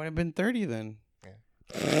 I would have been 30 then.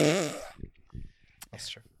 Yeah, that's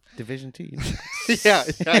true. Division 2. yeah,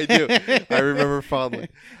 I do. I remember fondly.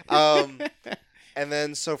 And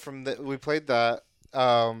then so we played that.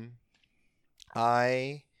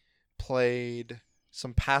 I played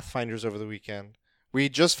some Pathfinders over the weekend. We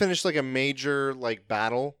just finished like a major like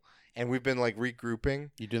battle, and we've been like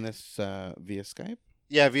regrouping. You doing this via Skype?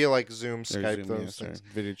 Yeah, via like Zoom, Or Skype, Zoom, those yeah, things.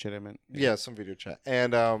 sorry. Video chat, I meant. Yeah, some video chat.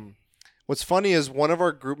 And what's funny is one of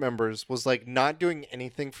our group members was like not doing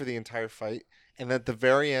anything for the entire fight, and at the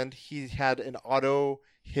very end he had an auto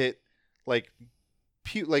hit, like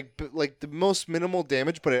the most minimal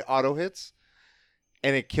damage, but it auto hits,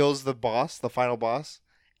 and it kills the boss, the final boss,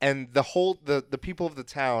 and the people of the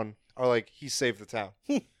town are like, he saved the town.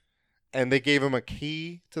 And they gave him a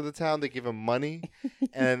key to the town, they gave him money,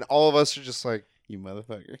 and all of us are just like, You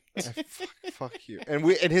motherfucker. fuck you. And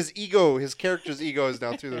his character's ego is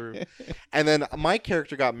down through the roof. And then my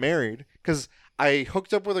character got married because I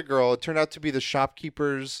hooked up with a girl. It turned out to be the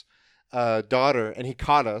shopkeeper's daughter, and he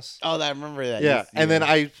caught us. Oh, I remember that. Yeah. And then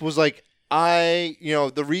I was like,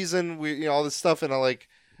 the reason we, all this stuff, and I like,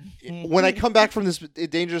 when I come back from this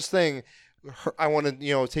dangerous thing, I want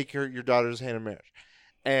to, take your daughter's hand in marriage.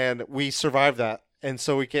 And we survived that. And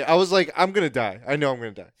so we came. I was like, I'm going to die. I know I'm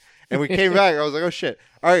going to die. And we came back. I was like, oh, shit.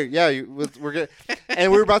 All right, yeah, we're good. And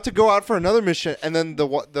we were about to go out for another mission. And then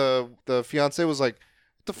the fiance was like,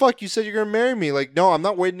 what the fuck? You said you're going to marry me. Like, no, I'm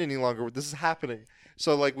not waiting any longer. This is happening.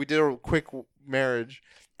 So, like, we did a quick marriage.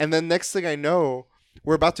 And then next thing I know,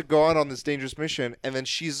 we're about to go out on this dangerous mission. And then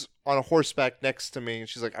she's on a horseback next to me. And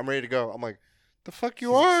she's like, I'm ready to go. I'm like, the fuck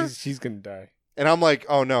you are? She's going to die. And I'm like,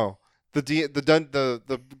 oh, no.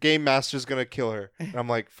 The game master's going to kill her. And I'm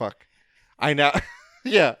like, fuck. I know.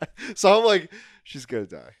 Yeah. So I'm like, she's going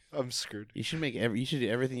to die. I'm screwed. You should you should do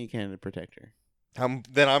everything you can to protect her.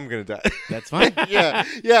 Then I'm going to die. That's fine. Yeah.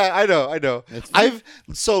 Yeah, I know. That's fine.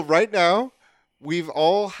 So right now, we've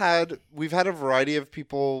had a variety of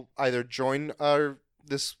people either join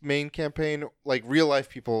this main campaign, like real life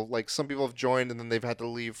people, like some people have joined and then they've had to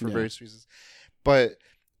leave for various reasons. But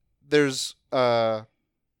there's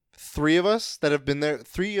 3 of us that have been there,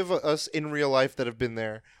 3 of us in real life that have been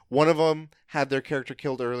there. One of them had their character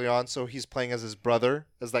killed early on, so he's playing as his brother,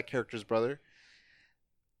 as that character's brother.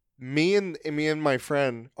 Me and my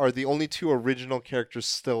friend are the only 2 original characters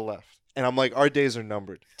still left. And I'm like, our days are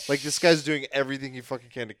numbered. Like, this guy's doing everything he fucking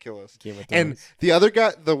can to kill us. And the other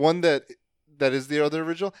guy, the one that is the other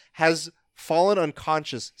original, has fallen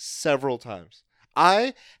unconscious several times.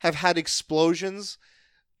 I have had explosions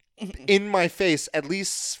in my face at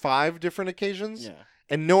least 5 different occasions. Yeah.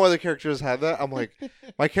 And no other characters had that. I'm like,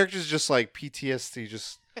 my character's just like PTSD,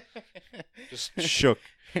 just shook.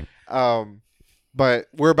 But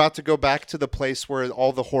we're about to go back to the place where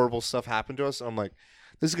all the horrible stuff happened to us. I'm like,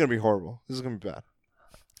 this is gonna be horrible. This is gonna be bad.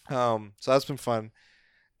 So that's been fun.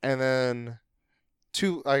 And then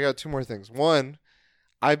I got 2 more things. One,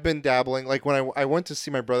 I've been dabbling. Like when I went to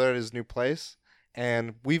see my brother at his new place,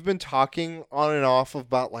 and we've been talking on and off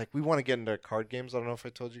about like we want to get into card games. I don't know if I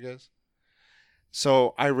told you guys.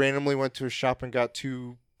 So I randomly went to a shop and got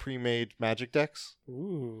 2 pre-made Magic decks.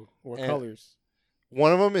 Ooh, what And- colors?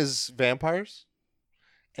 One of them is vampires,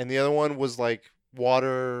 and the other one was like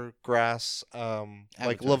water, grass, like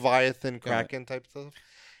Avatar. Leviathan, Got it. Kraken type stuff.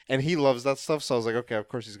 And he loves that stuff, so I was like, okay, of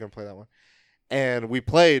course he's gonna play that one. And we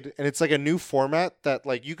played, and it's like a new format that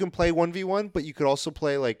like you can play 1v1, but you could also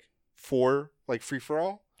play like 4, like free for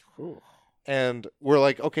all. Ooh. And we're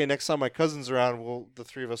like, okay, next time my cousin's around, the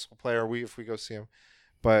 3 of us will play, or if we go see him.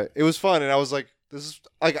 But it was fun, and I was like, this is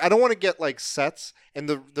like I don't want to get like sets, and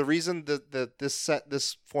the reason that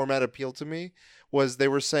this format appealed to me was they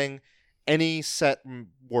were saying any set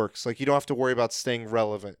works. Like you don't have to worry about staying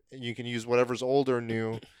relevant. You can use whatever's old or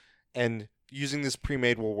new, and using this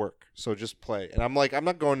pre-made will work. So just play. And I'm like, I'm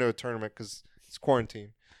not going to a tournament because it's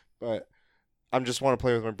quarantine, but I just want to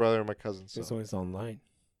play with my brother and my cousin. So It's always online.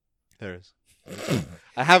 there it is.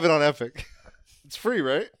 I have it on Epic. It's free,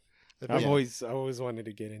 right? I've Yeah. always wanted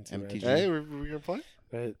to get into MTG. it, Hey, we're gonna play.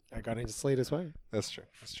 but I got into Slade Aspire. That's true.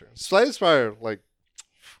 Slay Aspire, like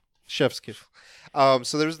chef's kiss.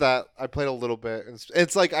 So there's that. I played a little bit.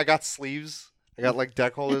 It's like I got sleeves. I got like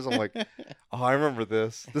deck holders. I'm like, oh, I remember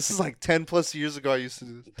this. This is like 10 plus years ago. I used to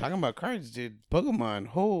do this. Talking about cards, dude. Pokemon.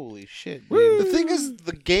 Holy shit, Woo! dude. The thing is,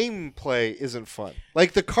 the gameplay isn't fun.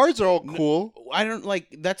 Like the cards are all cool. I don't like.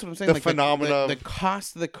 That's what I'm saying. The like phenomena the of-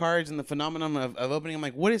 cost of the cards and the phenomenon of opening. I'm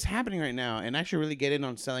like, what is happening right now? And I should really get in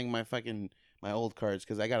on selling my old cards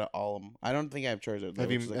because I got all of them. I don't think I have Charizard. though, Have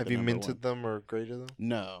which you is, like, have the you number minted them or graded them? one.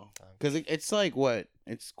 No, because it's like what?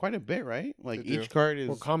 It's quite a bit, right? Like They do. each card is.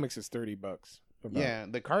 Well, comics is $30. about. Yeah,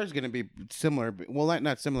 the card's gonna be similar. Well,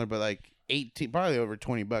 not similar, but like 18, probably over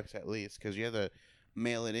 $20 at least, because you have to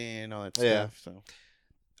mail it in, all that Yeah. stuff. So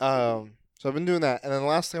So I've been doing that, and then the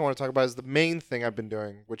last thing I want to talk about is the main thing I've been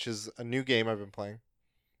doing, which is a new game I've been playing.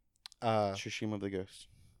 Shishima the Ghost.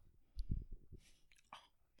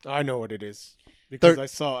 I know what it is because Thir-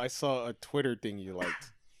 I saw a Twitter thing you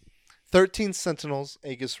liked. 13 Sentinels,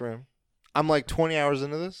 Aegis Rim. I'm like 20 hours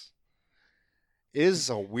into this. It is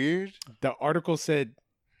a weird. The article said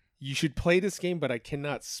you should play this game, but I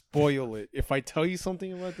cannot spoil it. If I tell you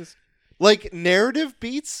something about this, Like narrative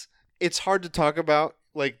beats, it's hard to talk about.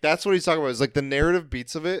 Like that's what he's talking about. Is like the narrative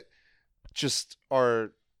beats of it, just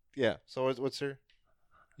are, yeah. So what's your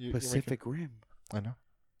you're Pacific Rim. making- I know.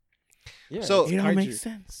 yeah, So- it's It all kaiju. makes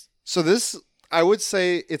sense. So this, I would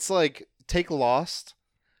say, it's like take Lost,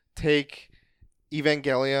 take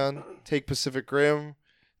Evangelion, take Pacific Rim,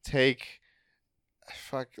 take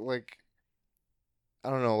like I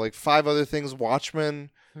don't know, like 5 other things. Watchmen.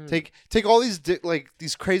 Take all these like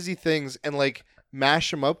these crazy things and like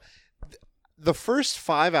mash them up. The first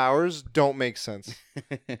 5 hours don't make sense,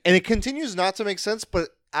 and it continues not to make sense. But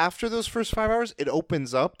after those first 5 hours, it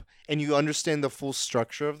opens up, and you understand the full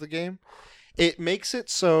structure of the game. It makes it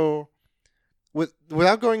so,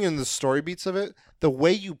 without going into the story beats of it, the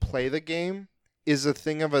way you play the game is a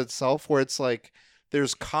thing of itself. Where it's like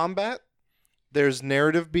there's combat, there's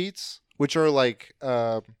narrative beats, which are like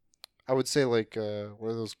I would say like what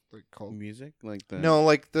are those like called? Music, like the No,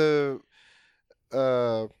 like the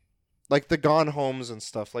Gone Homes and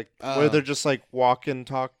stuff, like where Oh. they're just like walk and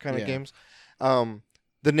talk kind of Yeah. games.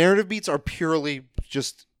 The narrative beats are purely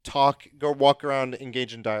just talk, go walk around,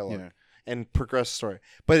 engage in dialogue, Yeah. and progress story.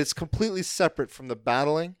 But it's completely separate from the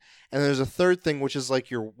battling. And there's a third thing, which is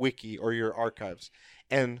like your wiki or your archives,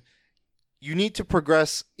 and you need to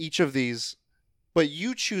progress each of these. But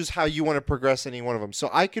you choose how you want to progress any one of them. So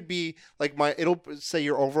I could be like it'll say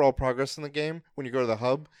your overall progress in the game when you go to the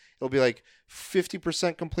hub. It'll be like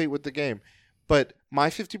 50% complete with the game. But my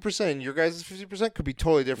 50% and your guys' 50% could be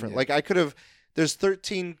totally different. Yeah. Like I could have, there's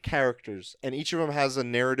 13 characters and each of them has a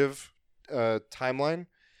narrative timeline.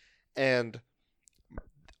 And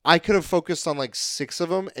I could have focused on like 6 of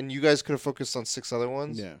them and you guys could have focused on 6 other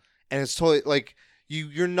ones. Yeah. And it's totally like,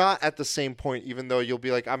 you're not at the same point, even though you'll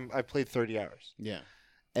be like, I played 30 hours. Yeah.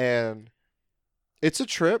 And it's a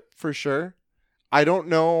trip for sure. I don't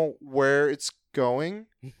know where it's going,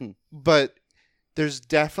 but there's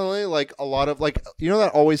definitely like a lot of like, you know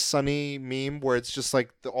that Always Sunny meme where it's just like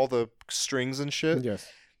all the strings and shit? Yes.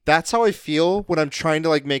 That's how I feel when I'm trying to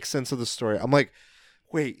like make sense of the story. I'm like,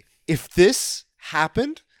 wait, if this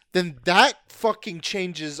happened, then that fucking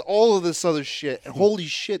changes all of this other shit. And holy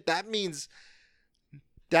shit, that means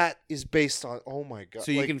that is based on, oh my god.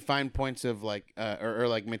 So you Like, can find points of like or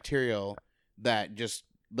like material that just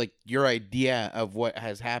like your idea of what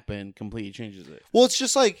has happened completely changes it. well, it's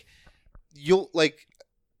just like you'll like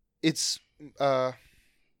it's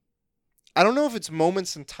I don't know if it's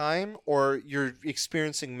moments in time or you're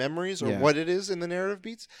experiencing memories or Yeah. what it is in the narrative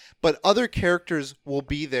beats, but other characters will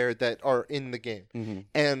be there that are in the game. Mm-hmm.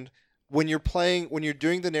 And when you're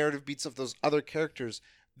doing the narrative beats of those other characters,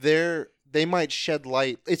 they might shed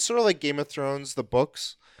light. It's sort of like Game of Thrones, the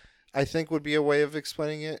books, I think would be a way of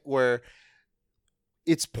explaining it, where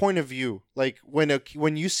it's point of view. Like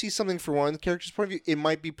when you see something from one character's point of view, it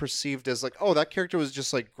might be perceived as like, oh, that character was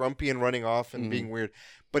just like grumpy and running off and being weird.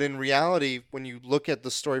 But in reality, when you look at the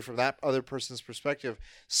story from that other person's perspective,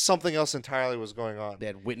 something else entirely was going on. They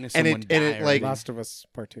had witnessed And someone it- die. and it, already. like- Last of Us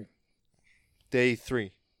Part 2. Day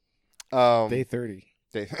 3. Day 30.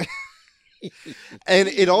 Day- and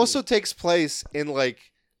it also takes place in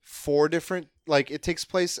like 4 different, like it takes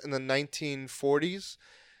place in the 1940s,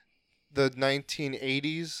 the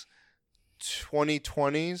 1980s,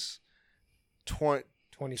 2020s,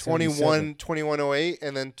 2108,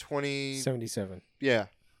 and then 77. yeah,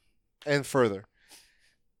 and further.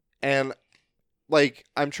 And like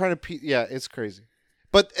I'm trying to yeah, it's crazy.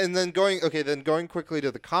 But and then going quickly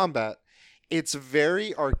to the combat, it's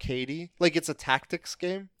very arcadey. Like it's a tactics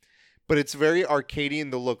game, but it's very arcadey in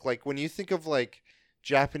the look. Like when you think of like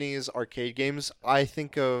Japanese arcade games, I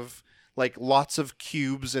think of like lots of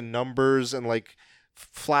cubes and numbers and like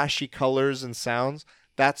flashy colors and sounds.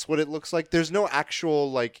 That's what it looks like. There's no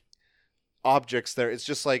actual like objects there. It's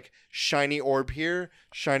just like shiny orb here,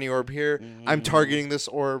 shiny orb here. I'm targeting this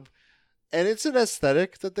orb. And it's an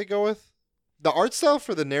aesthetic that they go with. The art style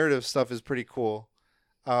for the narrative stuff is pretty cool.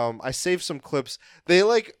 I saved some clips. They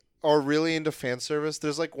like are really into fan service.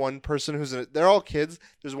 There's like one person they're all kids.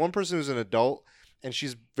 There's one person who's an adult and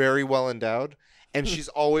she's very well endowed and she's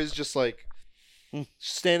always just like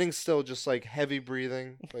standing still, just like heavy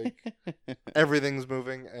breathing, like everything's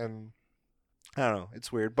moving, and I don't know,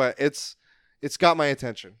 it's weird, but it's got my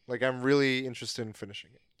attention. Like I'm really interested in finishing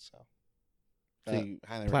it. So So you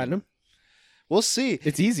highly Platinum? we'll see.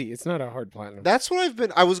 It's easy. It's not a hard platinum. That's what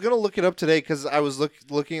I was gonna look it up today because I was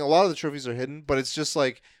looking. A lot of the trophies are hidden, but it's just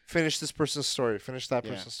like finish this person's story, finish that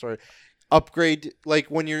person's story, upgrade. Like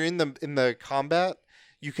when you're in the combat,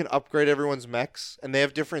 you can upgrade everyone's mechs, and they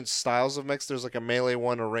have different styles of mechs. There's like a melee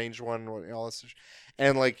one, a ranged one, all that stuff,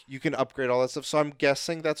 and like you can upgrade all that stuff. So I'm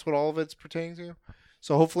guessing that's what all of it's pertaining to.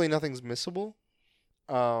 So hopefully nothing's missable.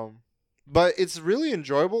 But it's really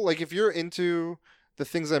enjoyable. Like if you're into the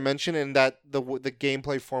things I mentioned, and that the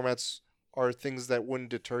gameplay formats are things that wouldn't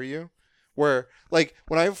deter you. Where like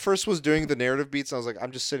when I first was doing the narrative beats, I was like,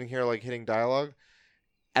 I'm just sitting here like hitting dialogue.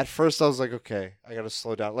 At first, I was like, okay, I gotta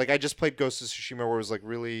slow down. Like I just played Ghost of Tsushima, where it was like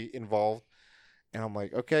really involved, and I'm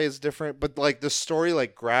like, okay, it's different. But like the story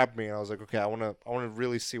like grabbed me, and I was like, okay, I wanna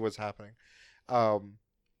really see what's happening.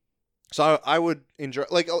 So I would enjoy.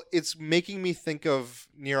 Like it's making me think of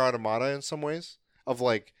Nier Automata in some ways. Of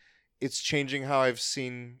like, it's changing how I've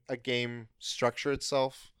seen a game structure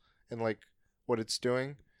itself and like what it's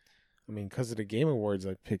doing. I mean, because of the Game Awards,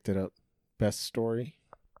 I picked it up. Best Story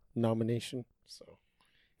nomination. So,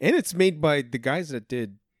 and it's made by the guys that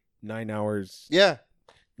did 9 hours, Yeah.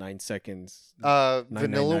 9 seconds.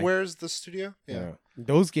 Vanillaware's the studio. Yeah.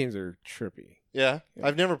 Those games are trippy. Yeah. Yeah.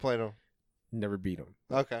 I've never played them. Never beat them.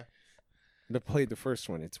 Okay. I played the first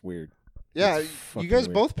one. It's weird. Yeah. It's You fucking guys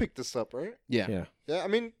weird. both picked this up, right? Yeah. Yeah. Yeah. I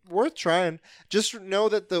mean, worth trying. Just know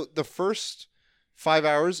that the first 5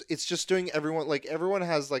 hours, it's just doing everyone, like everyone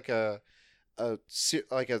has like a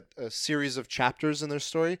series of chapters in their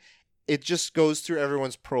story. It just goes through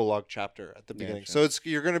everyone's prologue chapter at the beginning. Gotcha. So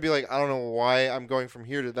you're going to be like, I don't know why I'm going from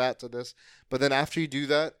here to that to this. But then after you do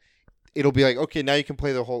that, it'll be like, okay, now you can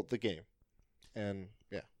play the game. And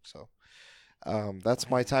yeah, so that's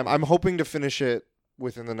my time. I'm hoping to finish it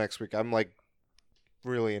within the next week. I'm like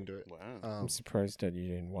really into it. Wow. I'm surprised that you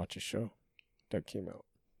didn't watch a show that came out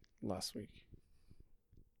last week.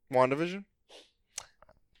 WandaVision?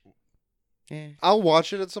 Yeah. I'll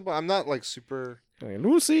watch it at some point. I'm not like super... Hey,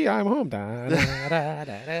 Lucy, I'm home. Da, da, da,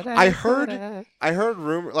 da, da, I heard da.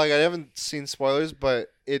 rumor, like I haven't seen spoilers, but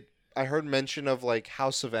I heard mention of like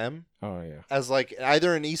House of M Oh yeah. as like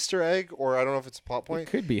either an Easter egg or I don't know if it's a plot It point.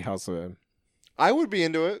 could be House of M. I would be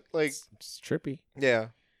into it. Like, It's trippy. yeah,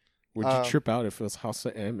 Would you trip out if it was House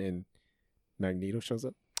of M and Magneto shows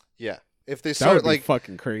up? yeah. If they That start would be like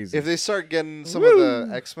fucking crazy. if they start getting some of the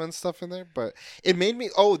Woo! X-Men stuff in there, but it made me.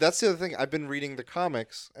 Oh, that's the other thing. I've been reading the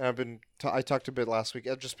comics, and I talked a bit last week.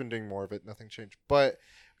 I've just been doing more of it. Nothing changed. But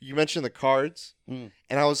you mentioned the cards, Mm.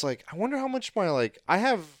 and I was like, I wonder how much I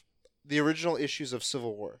have the original issues of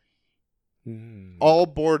Civil War, all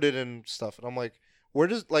boarded and stuff, and I'm like, where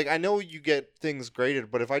does I know you get things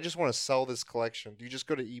graded, but if I just want to sell this collection, do you just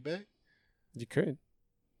go to eBay? You could.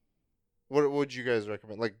 What would you guys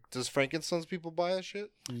recommend? Like, does Frankenstein's people buy that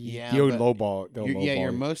shit? Yeah, You'll but lowball. They'll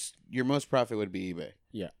lowball your most profit would be eBay.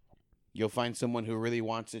 Yeah. You'll find someone who really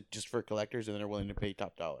wants it just for collectors, and they're willing to pay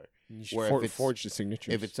top dollar. You Where should if it's- forge the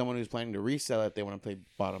signatures. If it's someone who's planning to resell it, they want to pay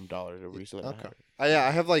bottom dollar to resell it. Okay. Yeah,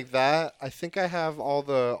 I have like that. I think I have all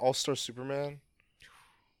the All-Star Superman.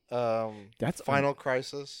 That's Final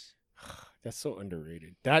Crisis. That's so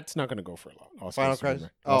underrated. That's not gonna go for a lot. All-Star Final Superman.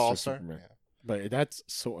 Crisis. Oh, All-Star. Superman. Yeah. But that's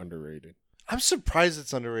so underrated. I'm surprised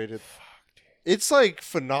it's underrated. Fuck, dude. It's like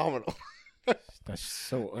phenomenal. That's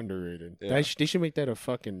so underrated. Yeah. They should make that a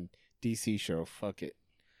fucking DC show. Fuck it.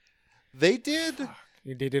 They did Fuck.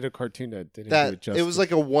 They did a cartoon that didn't do that. it justice. It was like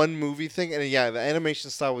a one movie thing, and yeah, the animation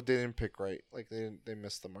style they didn't pick right. Like they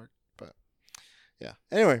missed the mark. But yeah.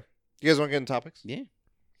 Anyway, you guys want to get into topics? Yeah.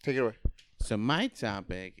 Take it away. So my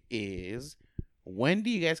topic is, when do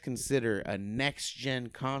you guys consider a next gen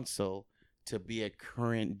console to be a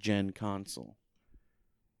current gen console?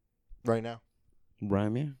 Right now.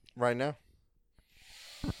 Right, yeah. Right now.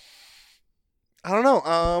 I don't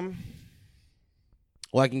know.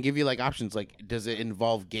 Well, I can give you like options. Like, does it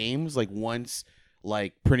involve games? Like, once,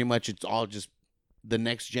 like, pretty much it's all just the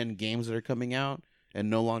next gen games that are coming out and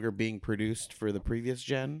no longer being produced for the previous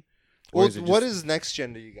gen? Or Well, is it what just- is next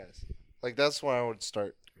gen to you guys? Like, that's where I would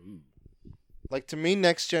start. Ooh. Like, to me,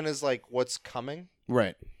 next gen is like what's coming.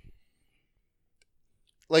 Right.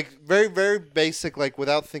 Like, very, very basic, like,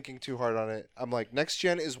 without thinking too hard on it. I'm like, next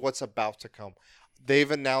gen is what's about to come. They've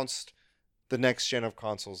announced the next gen of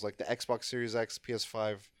consoles, like the Xbox Series X,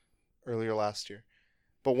 PS5 earlier last year.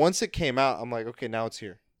 But once it came out, I'm like, okay, now it's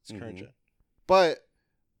here. It's current Mhm. gen. But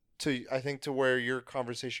I think to where your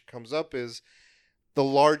conversation comes up is the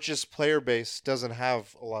largest player base doesn't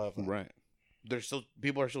have a lot of that. Right.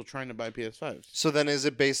 People are still trying to buy PS5s. So then is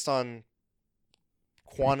it based on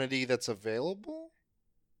quantity that's available?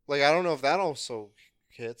 Like, I don't know if that also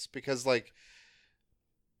hits because, like,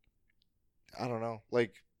 I don't know.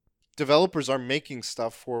 Like, developers are making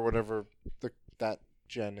stuff for whatever that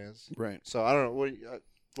gen is. Right. So I don't know.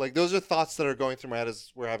 Like, those are thoughts that are going through my head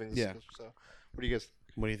as we're having this Yeah. discussion. So what do you guys think?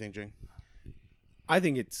 What do you think, Jing? I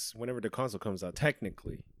think it's whenever the console comes out,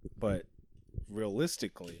 technically, but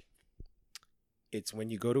realistically, it's when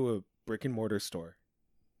you go to a brick and mortar store,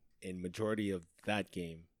 and majority of that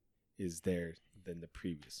game is there than the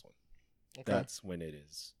previous one. Okay. That's when it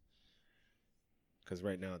is. Because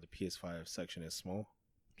right now the PS5 section is small.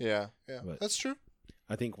 Yeah. But- That's true.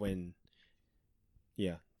 I think when,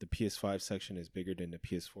 the PS5 section is bigger than the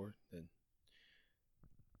PS4, then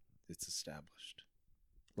it's established.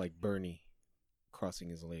 Like Bernie crossing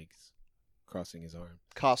his legs, crossing his arm.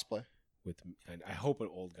 Cosplay. And I hope an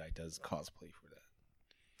old guy does cosplay for that.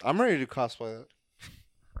 I'm ready to cosplay that.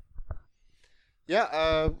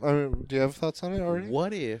 Yeah. I mean, do you have thoughts on it already?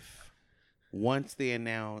 What if once they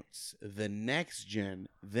announce the next gen,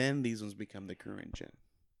 then these ones become the current gen?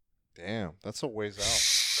 Damn, that's a ways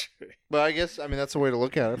out. But I guess that's a way to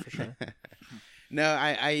look at it for sure. No,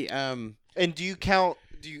 I And do you count?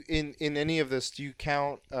 In any of this? Do you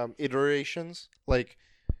count iterations? Like,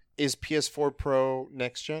 is PS4 Pro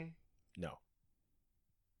next gen? No,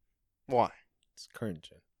 Why? it's current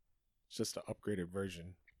gen. It's just an upgraded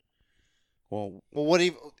version. well, Well, what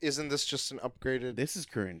even isn't this just an upgraded? this is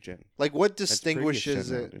current gen. Like, what previous distinguishes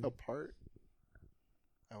gen now, it dude. apart?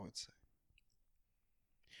 I would say.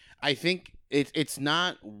 I think it's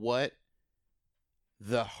not what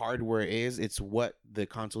the hardware is; it's what the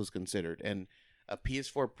console is considered, and a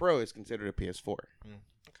PS4 Pro is considered a PS4.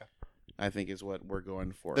 Okay. I think is what we're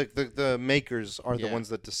going for. The makers are the Yeah. ones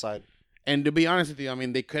that decide. And to be honest with you, I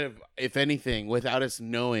mean, they could have, if anything, without us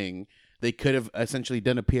knowing, they could have essentially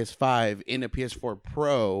done a PS5 in a PS4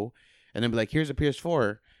 Pro, and then be like, "Here's a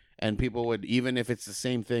PS4," and people would, even if it's the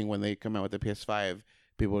same thing when they come out with the PS5,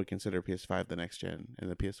 people would consider PS5 the next gen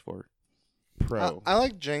and the PS4 Pro. I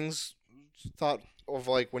like Jing's thought of,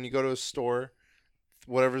 like, when you go to a store,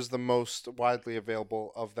 whatever's the most widely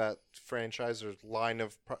available of that franchise or line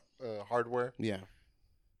of hardware yeah,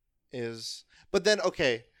 is. But then,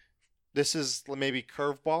 okay, this is maybe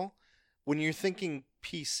curveball. When you're thinking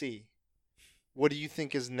PC, what do you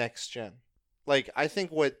think is next gen? Like, I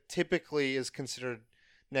think what typically is considered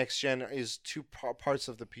next gen is two parts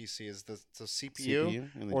of the PC: is the CPU,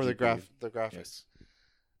 and or the GPU. graphics.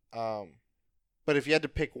 But if you had to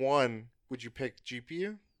pick one, would you pick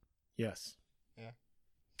GPU? Yes.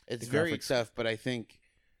 It's The very graphics. tough, but I think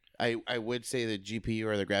I would say the GPU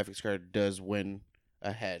or the graphics card does win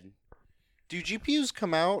ahead. Do GPUs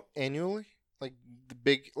come out annually? Like the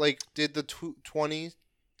big, like did the 20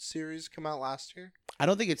 series come out last year? I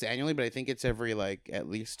don't think it's annually, but I think it's every like at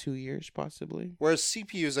least 2 years, possibly. Whereas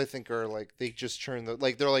CPUs, I think, are like they just churn they're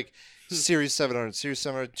like Series 700, Series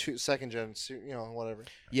 700, second gen, whatever.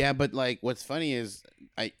 Yeah, but like what's funny is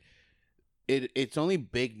it's only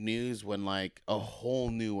big news when like a whole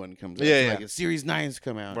new one comes out. Yeah, So, yeah. like if Series 9s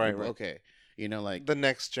come out. Right, you're right. Okay. Like The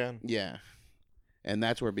next gen. yeah. And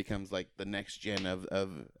that's where it becomes like the next gen of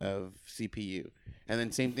CPU. And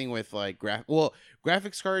then same thing with like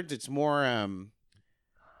graphics cards, it's more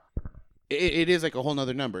it is like a whole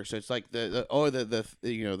nother number. So it's like the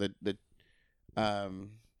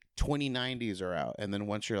 2090s are out, and then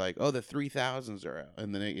once you're like, oh, the 3000s are out,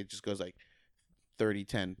 and then it just goes like 30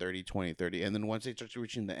 10 30 20 30, and then once it starts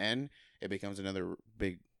reaching the end, it becomes another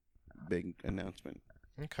big announcement.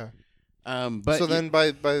 Okay. But so then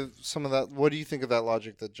by some of that, what do you think of that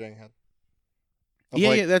logic that Jang had?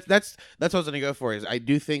 Yeah, that's what I was gonna go for. Is I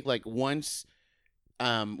do think like once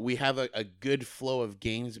we have a good flow of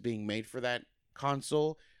games being made for that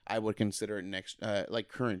console, I would consider it next like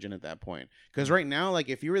current gen at that point. Because right now, like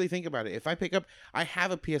if you really think about it, if I I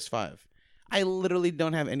have a PS5. I literally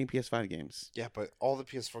don't have any PS5 games. Yeah, but all the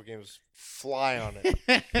PS4 games fly on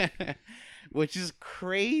it. Which is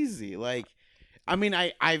crazy. Like, I mean,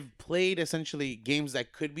 I've played essentially games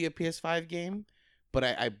that could be a PS5 game, but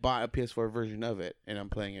I bought a PS4 version of it, and I'm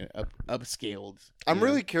playing it upscaled. I'm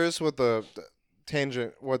really curious what the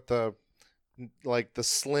like the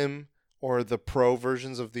slim or the pro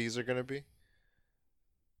versions of these are going to be.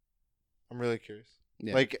 I'm really curious.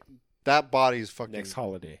 Yeah. Like, that body's fucking... Next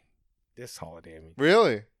holiday. This holiday, I mean.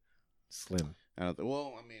 Really? Slim. I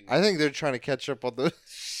think they're trying to catch up on the...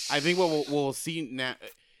 I think what we'll see now,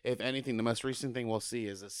 if anything, the most recent thing we'll see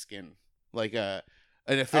is a skin. Like an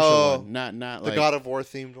official one. Not the like... God of War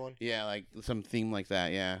themed one? Yeah, like some theme like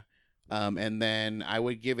that, yeah. And then I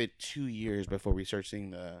would give it 2 years before we start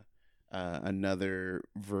seeing the another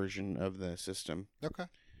version of the system. Okay.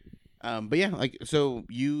 But yeah, like so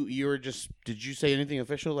you were just did you say anything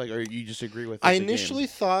official like or you just agree with? I initially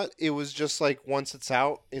thought it was just like once it's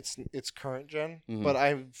out, it's current gen, but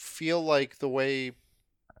I feel like the way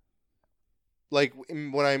like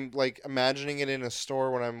when I'm like imagining it in a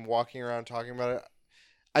store when I'm walking around talking about it,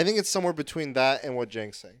 I think it's somewhere between that and what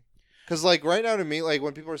Jang's saying. Cuz like right now to me like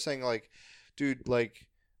when people are saying like dude like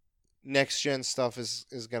next gen stuff is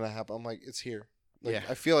going to happen, I'm like it's here. Like, yeah.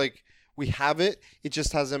 I feel like we have it. It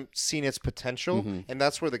just hasn't seen its potential, and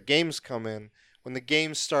that's where the games come in. When the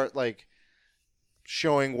games start like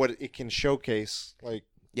showing what it can showcase, like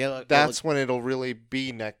that's when it'll really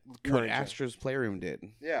be what Astro's Playroom did.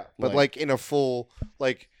 Yeah, but like in a full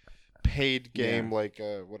like paid game, like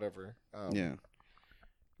whatever. Yeah,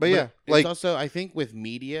 but yeah, it's like also I think with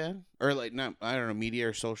media or like not I don't know media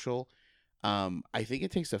or social, I think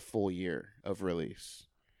it takes a full year of release.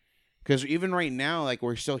 Because even right now, like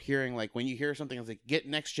we're still hearing, like when you hear something, it's like get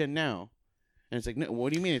next gen now, and it's like, no,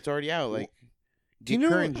 what do you mean it's already out? Like, get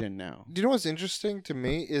current gen now. Do you know what's interesting to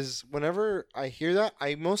me is whenever I hear that,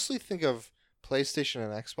 I mostly think of PlayStation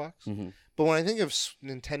and Xbox. But when I think of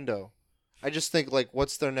Nintendo, I just think like,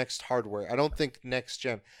 what's their next hardware? I don't think next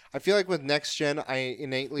gen. I feel like with next gen, I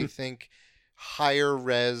innately think higher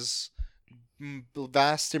res,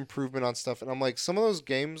 vast improvement on stuff, and I'm like, some of those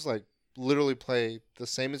games like. Literally play the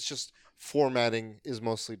same. It's just formatting is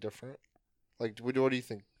mostly different. Like, what do you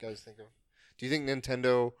think, guys? Think of? Do you think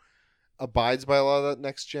Nintendo abides by a lot of that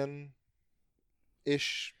next gen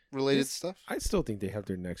ish related stuff? I still think they have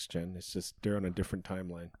their next gen. It's just they're on a different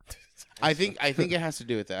timeline. I think it has to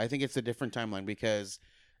do with that. I think it's a different timeline because,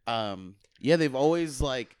 they've always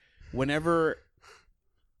like whenever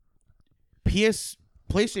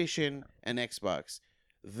PlayStation and Xbox,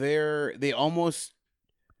 they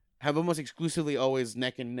almost exclusively always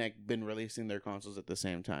neck and neck been releasing their consoles at the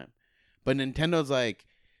same time. But Nintendo's like,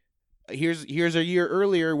 here's a year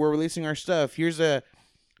earlier, we're releasing our stuff. Here's a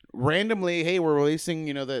randomly, hey, we're releasing,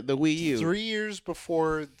 the Wii U. 3 years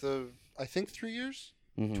before I think 3 years?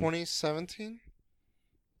 2017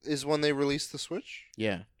 is when they released the Switch?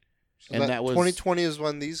 Yeah. So and that was 2020 is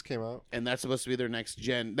when these came out. And that's supposed to be their next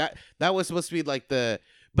gen. That was supposed to be like but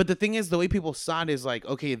the thing is the way people saw it is like,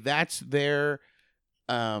 okay, that's their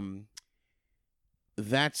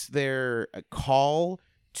call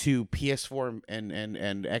to PS4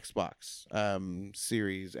 and Xbox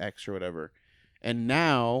Series X or whatever, and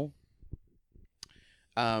now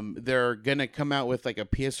they're gonna come out with like a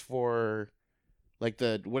PS4, like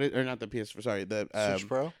not the PS4, sorry,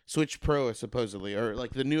 the Switch Pro supposedly, or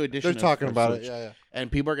like the new edition. They're talking about Switch. it, yeah.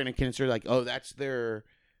 And people are gonna consider like, oh, that's their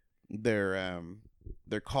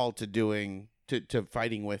call to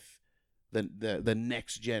fighting with the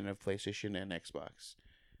next gen of PlayStation and Xbox.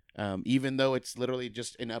 even though it's literally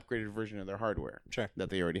just an upgraded version of their hardware that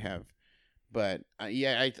they already have. But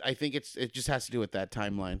I think it just has to do with that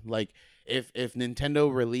timeline. Like if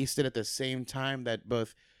Nintendo released it at the same time that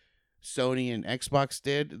both Sony and Xbox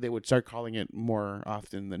did, they would start calling it more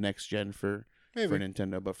often the next gen for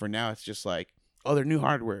Nintendo. But for now, it's just like, oh, their new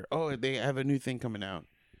hardware. Oh, they have a new thing coming out.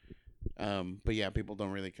 But yeah, people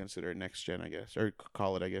don't really consider it next gen, I guess, or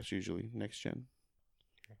call it, I guess, usually next gen.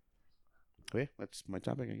 Okay, that's my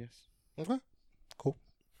topic, I guess. Okay, cool.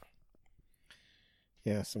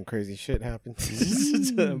 Yeah, some crazy shit happened.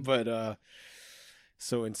 But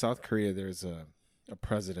so in South Korea, there's a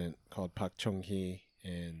president called Park Chung-hee,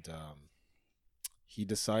 and he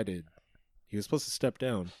decided he was supposed to step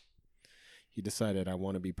down. He decided, I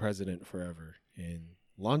want to be president forever, and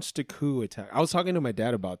launched a coup attack. I was talking to my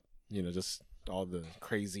dad about, just all the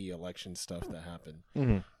crazy election stuff that happened.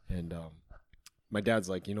 Mm-hmm. And my dad's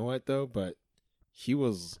like, you know what, though? But he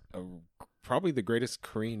was probably the greatest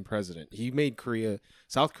Korean president. He made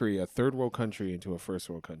South Korea, a third world country, into a first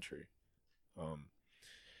world country.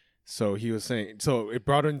 So he was saying, so it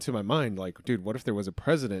brought into my mind, like, dude, what if there was a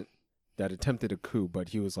president that attempted a coup, but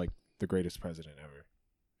he was like the greatest president ever?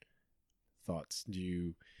 Thoughts? Do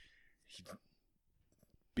you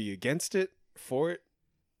be against it, for it?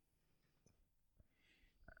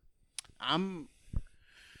 I'm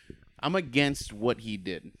against what he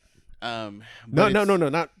did. No,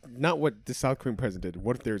 not what the South Korean president did.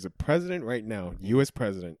 What if there's a president right now, U.S.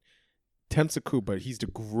 president, attempts a coup, but he's the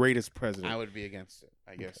greatest president? I would be against it,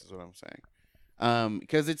 I guess, is what I'm saying.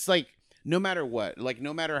 Because it's like, no matter what, like,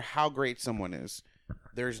 no matter how great someone is,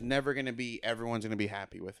 there's never going to be, everyone's going to be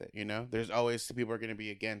happy with it, There's always people are going to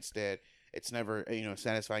be against it. It's never,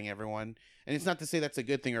 satisfying everyone. And it's not to say that's a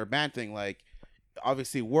good thing or a bad thing. Like,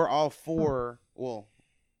 obviously, we're all for, well,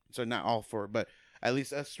 so not all for, but at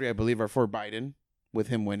least us three, I believe, are for Biden, with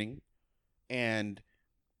him winning. And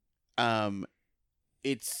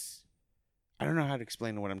it's, I don't know how to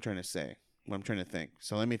explain what I'm trying to say, what I'm trying to think.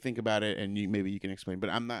 So let me think about it, and maybe you can explain. But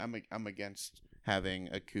I'm against having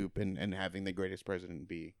a coup and having the greatest president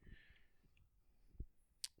be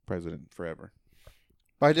president forever.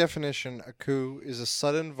 By definition, a coup is a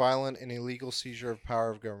sudden, violent, and illegal seizure of power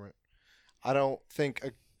of government. I don't think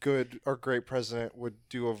a good or great president would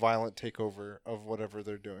do a violent takeover of whatever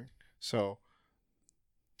they're doing. So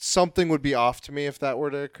something would be off to me if that were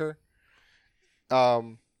to occur.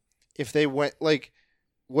 If they went, like,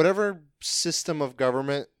 whatever system of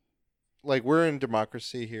government, like, we're in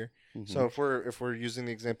democracy here. Mm-hmm. So if we're using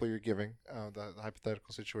the example you're giving, the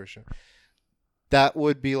hypothetical situation, that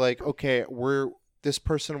would be like, okay, this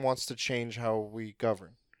person wants to change how we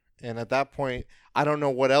govern. And at that point, I don't know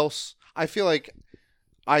what else. I feel like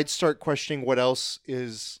I'd start questioning what else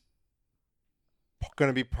is going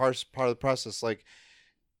to be part of the process. Like,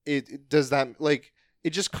 it does that, like,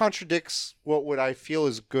 it just contradicts what I feel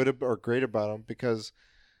is good or great about them. Because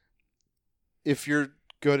if you're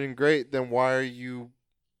good and great, then why are you,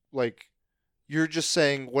 like, you're just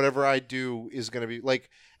saying whatever I do is going to be, like,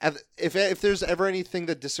 if there's ever anything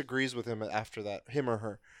that disagrees with him after that, him or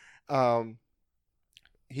her,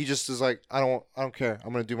 he just is like, I don't care.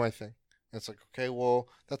 I'm going to do my thing. And it's like, okay, well,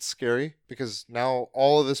 that's scary, because now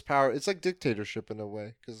all of this power, it's like dictatorship in a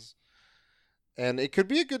way. And it could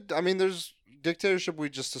be a good, I mean, there's dictatorship we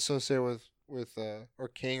just associate with or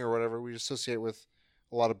king or whatever, we associate with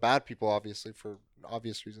a lot of bad people, obviously, for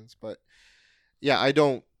obvious reasons. But yeah,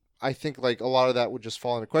 I think, like, a lot of that would just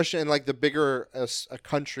fall into question. And, like, the bigger a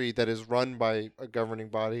country that is run by a governing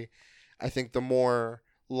body, I think the more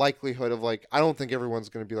likelihood of, like, I don't think everyone's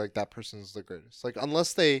going to be like, that person's the greatest. Like,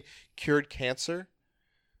 unless they cured cancer,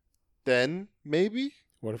 then maybe.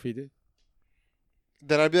 What if he did?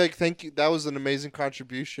 Then I'd be like, thank you. That was an amazing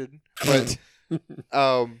contribution. But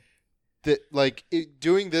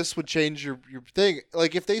doing this would change your thing.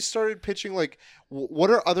 Like, if they started pitching, like, what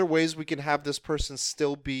are other ways we can have this person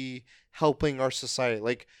still be helping our society?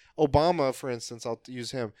 Like Obama, for instance, I'll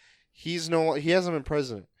use him. He hasn't been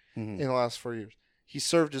president in the last 4 years. He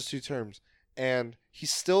served his 2 terms, and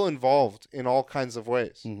he's still involved in all kinds of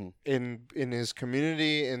ways in his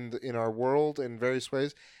community, in our world, in various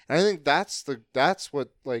ways. And I think that's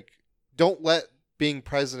what, like, don't let being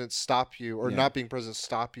president stop you, or not being president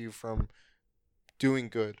stop you from doing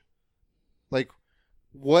good. Like,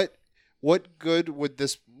 what good would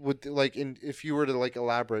if you were to, like,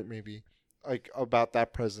 elaborate maybe, like, about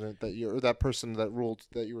that president or that person that ruled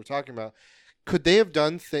that you were talking about, could they have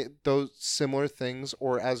done those similar things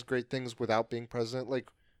or as great things without being president?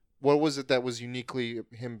 Like, what was it that was uniquely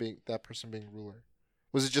that person being ruler?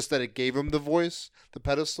 Was it just that it gave him the voice, the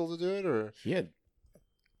pedestal to do it, or he had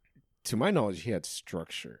to my knowledge, he had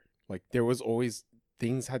structure. Like there was always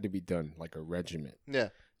things had to be done like a regiment. Yeah.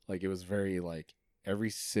 Like it was very like every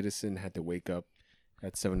citizen had to wake up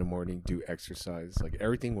at 7 a.m, do exercise. Like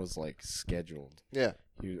everything was like scheduled. Yeah.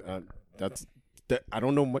 That's that. I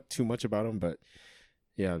don't know too much about him, but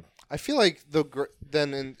yeah. I feel like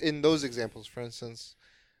then in those examples, for instance,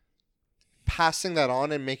 passing that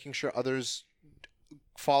on and making sure others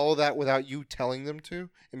follow that without you telling them to,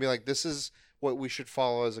 and be like, this is what we should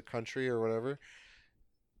follow as a country or whatever.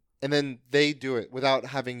 And then they do it without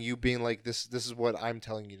having you being like, this is what I'm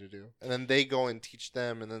telling you to do. And then they go and teach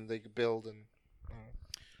them, and then they build. And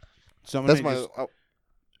So that's my.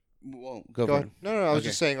 Well, go for ahead. it. No, I was Okay.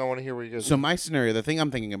 just saying I want to hear what you guys. So my scenario, the thing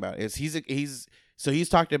I'm thinking about is he's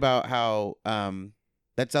talked about how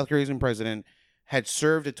that South Korean president had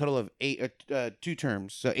served a total of 2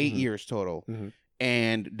 terms, so 8 years total,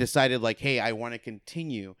 and decided like, hey, I want to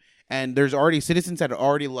continue. And there's already citizens that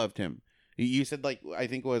already loved him. You said like I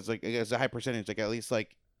think it was like it was a high percentage, like at least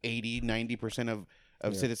like 80-90%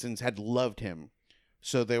 of citizens had loved him.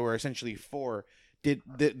 So they were essentially for. Did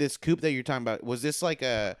this coup that you're talking about, was this like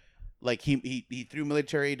a like he threw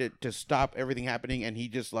military to stop everything happening, and he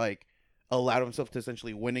just like allowed himself to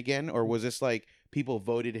essentially win again, or was this like people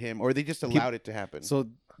voted him, or they just allowed it to happen? So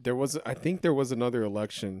I think there was another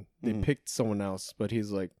election. They picked someone else, but he's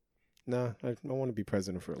like, nah, I don't want to be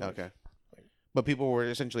president for life. Okay. But people were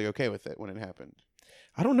essentially okay with it when it happened.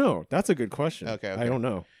 I don't know. That's a good question. Okay. I don't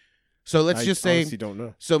know. So let's just say, you don't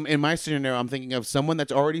know. So in my scenario, I'm thinking of someone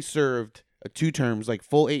that's already served 2 terms, like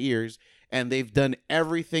full 8 years, and they've done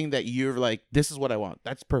everything that you're like, this is what I want.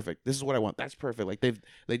 That's perfect. This is what I want. That's perfect. Like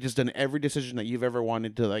they just done every decision that you've ever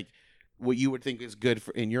wanted to, like what you would think is good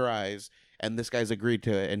for in your eyes, and this guy's agreed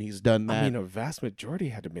to it, and he's done that. I mean, a vast majority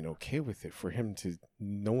had to been okay with it for him to.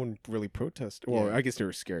 No one really protested. Well, Yeah. I guess they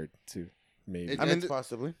were scared too. Maybe I mean, That's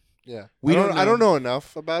possibly. yeah. I don't know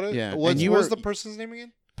enough about it. Yeah. What And you was were- the person's name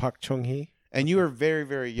again? Park Chung Hee. And you were very,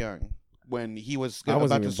 very young when he was I wasn't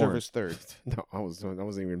about to even serve born. his 3rd. No, I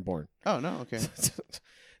wasn't even born. Oh no, okay. This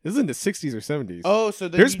is in the 60s or 70s. Oh, so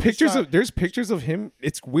then there's you just pictures saw- of there's pictures of him.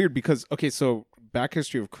 It's weird because so back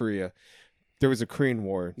history of Korea, there was a Korean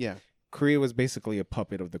War. Yeah. Korea was basically a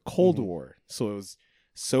puppet of the Cold Mhm. War. So it was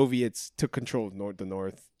Soviets took control of the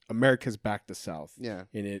North. America's back the South. Yeah.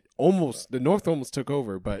 And the North almost took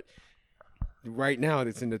over, but right now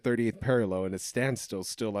it's in the 38th parallel and it stands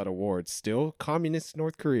still at a war. It's still communist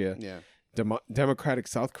North Korea, Yeah. democratic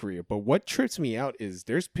South Korea. But what trips me out is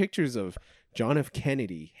there's pictures of John F.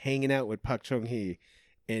 Kennedy hanging out with Park Chung Hee,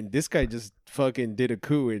 and this guy just fucking did a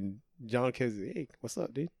coup, and John Kennedy, hey, what's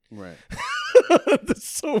up, dude? Right. That's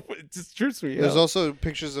so it just trips me There's out. also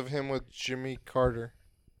pictures of him with Jimmy Carter.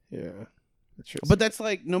 Yeah. It trips But me. that's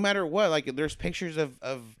like no matter what, like there's pictures of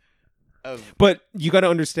But you got to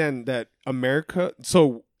understand that America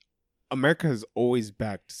has always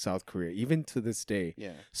backed South Korea, even to this day.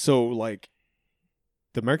 yeah. So, like,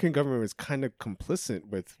 the American government is kind of complicit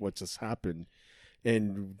with what just happened.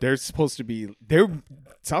 And they're supposed to be,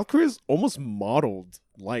 South Korea's almost modeled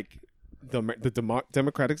like the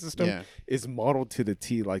democratic system Yeah. is modeled to the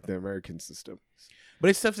T like the American system.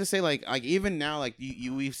 But it's tough to say, like even now, like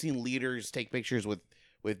we've seen leaders take pictures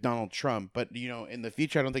with Donald Trump, but in the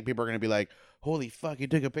future, I don't think people are gonna be like, "Holy fuck, you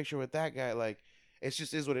took a picture with that guy!" Like, it's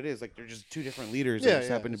just is what it is. Like, they're just 2 different leaders that just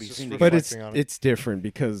happen to be It's seen just together. But it's reflecting on it. it's different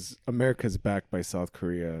because America's backed by South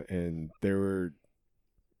Korea, and they were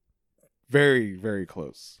very, very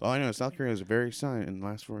close. All I know is South Korea was very silent in the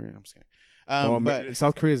last 4 years. I'm just kidding. But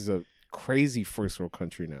South Korea is a crazy first world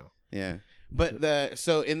country now. yeah, but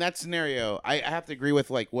so in that scenario, I have to agree with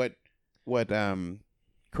like what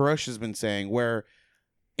Kurosh has been saying, where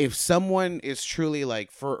if someone is truly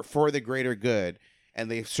like for the greater good and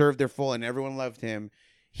they've served their full and everyone loved him,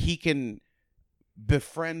 he can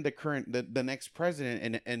befriend the next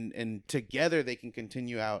president and together they can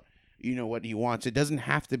continue out what he wants. It doesn't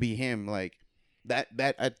have to be him. Like that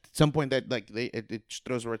at some point that like it just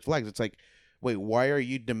throws red flags. It's like, wait, why are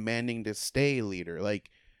you demanding to stay leader? Like,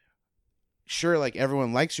 sure, like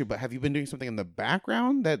everyone likes you, but have you been doing something in the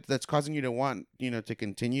background that's causing you to want to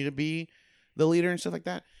continue to be the leader and stuff like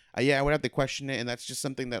that? Yeah, I would have to question it, and that's just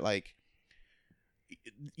something that like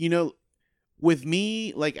with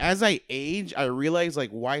me, like as I age, I realize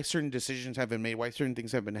like why certain decisions have been made, why certain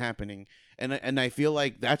things have been happening, and I feel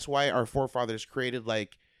like that's why our forefathers created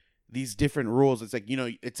like these different rules. It's like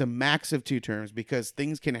it's a max of 2 terms because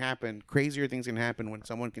things can happen, crazier things can happen when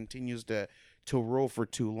someone continues to rule for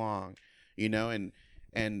too long,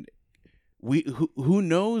 and we who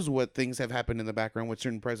knows what things have happened in the background with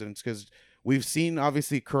certain presidents, because we've seen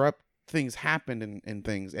obviously corrupt things happen in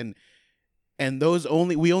things, and and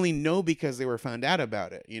we only know because they were found out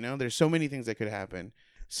about it. There's so many things that could happen.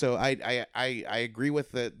 So I agree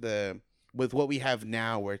with with what we have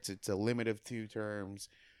now, where it's a limit of 2 terms,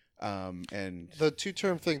 and The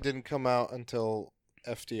 2-term thing didn't come out until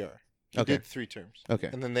FDR. He Okay. did 3 terms. okay.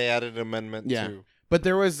 And then they added an amendment Yeah. to. But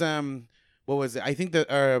there was what was it? I think that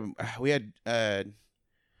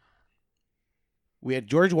we had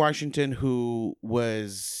George Washington, who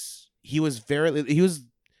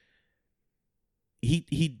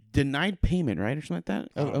he denied payment, right, or something like that,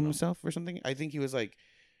 of himself or something. I think he was like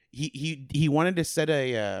he wanted to set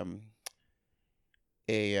a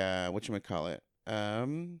whatchamacallit,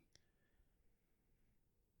 damn,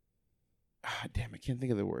 I can't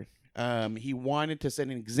think of the word. He wanted to set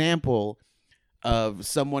an example of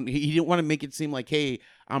someone. He didn't want to make it seem like, hey,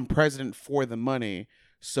 I'm president for the money,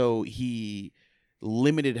 so he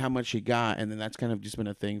limited how much he got, and then that's kind of just been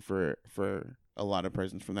a thing for a lot of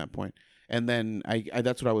presidents from that point. And then I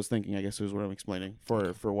that's what I was thinking. I guess is what I'm explaining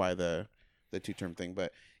for why the 2-term thing.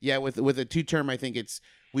 But yeah, with a 2-term, I think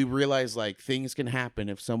we realize like things can happen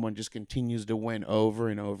if someone just continues to win over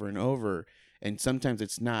and over and over, and sometimes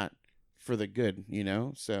it's not for the good,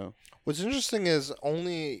 So What's interesting is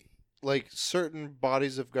only like certain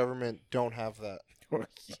bodies of government don't have that. Oh,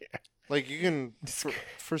 yeah. Like you can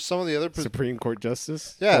for some of the other Supreme Court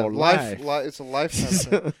justice. yeah, Oh, life. It's a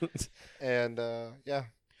lifetime thing. And yeah.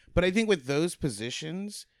 But I think with those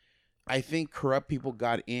positions, I think corrupt people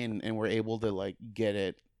got in and were able to like get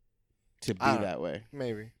it to be that way.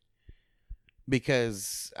 Maybe.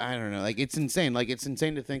 Because I don't know, like it's insane. Like it's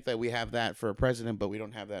insane to think that we have that for a president, but we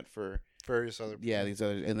don't have that for various other people. Yeah, these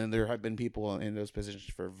others. And then there have been people in those positions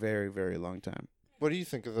for a very, very long time. What do you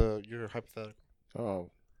think of your hypothetical? Oh,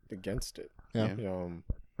 against it.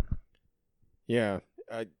 Yeah.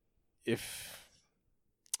 If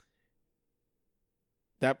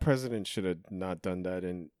that president should have not done that,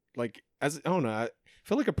 and like I don't know, I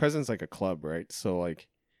feel like a president's like a club, right? So like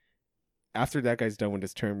after that guy's done with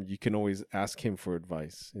his term, you can always ask him for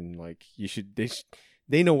advice, and like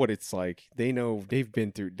they know what it's like. They know they've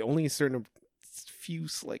been through. Only a certain few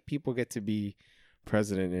select people get to be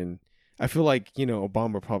president, and I feel like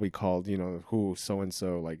Obama probably called who so and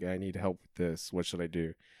so, like, I need help with this. What should I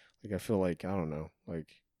do? Like I feel like I don't know,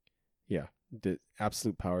 like yeah, the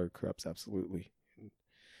absolute power corrupts absolutely.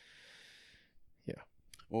 Yeah.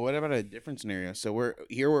 Well, what about a different scenario? So we're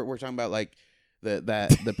talking about like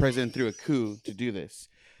the president threw a coup to do this,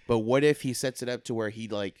 but what if he sets it up to where he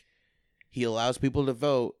allows people to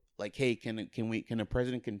vote, like, hey, can a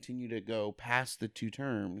president continue to go past the 2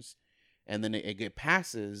 terms, and then it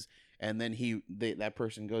passes, and then that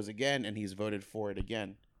person goes again and he's voted for it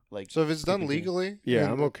again. Like, so if it's done legally,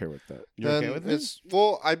 yeah, I'm okay with that. You're okay with it?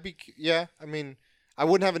 I mean, I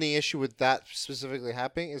wouldn't have any issue with that specifically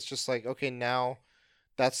happening. It's just like, okay, now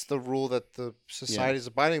that's the rule that the society is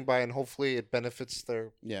abiding by, and hopefully it benefits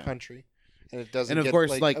their country, and it doesn't. And of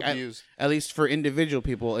course, like abused. At least for individual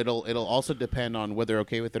people, it'll also depend on whether they're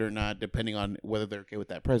okay with it or not, depending on whether they're okay with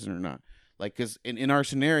that president or not. Like, because in our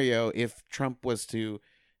scenario, if Trump was to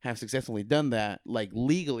have successfully done that, like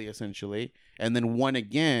legally, essentially, and then won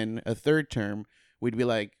again a 3rd term, we'd be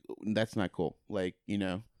like, that's not cool. Like,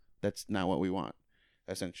 that's not what we want,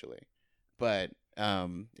 essentially. But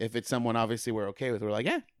if it's someone obviously we're okay with, we're like,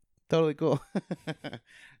 yeah, totally cool.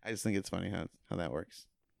 I just think it's funny how that works.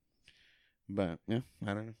 But yeah,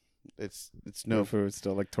 I don't know. It's no for it's the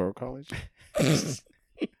electoral college. It's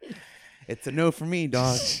a no for me,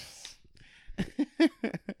 dog.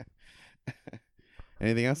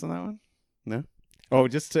 Anything else on that one? No. Oh,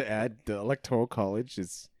 just to add, the electoral college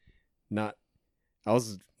is not. I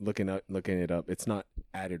was looking it up. It's not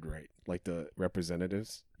added right, like the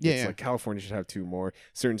representatives. Yeah, it's like California should have 2 more.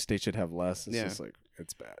 Certain states should have less. It's just like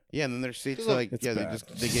it's bad. Yeah, and then there's states like they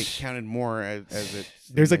get counted more as it.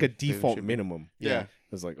 There's like a default minimum. Yeah.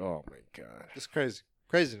 It's like, oh my god, it's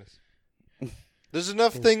craziness. There's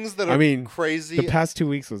enough things that are crazy. The past 2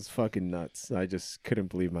 weeks was fucking nuts. I just couldn't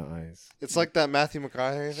believe my eyes. It's like that Matthew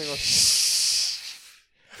McConaughey thing.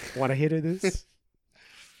 Want to hear this?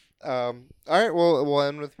 All right, well, we'll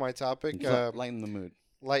end with my topic. Lighten the mood.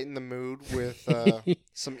 Lighten the mood with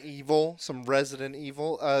some Resident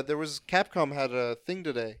Evil. Capcom had a thing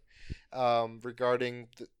today regarding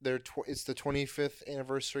it's the 25th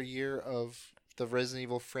anniversary year of the Resident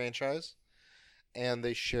Evil franchise, and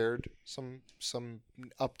they shared some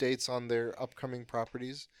updates on their upcoming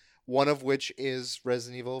properties. One of which is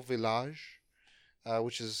Resident Evil Village,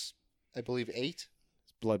 which is, I believe, 8. It's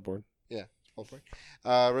Bloodborne. Yeah, it's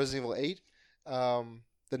Resident Evil 8.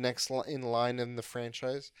 The next in line in the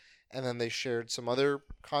franchise, and then they shared some other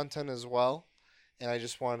content as well, and I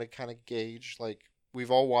just wanted to kind of gauge. Like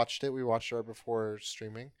we've all watched it. We watched it right before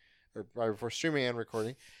streaming, or right before streaming and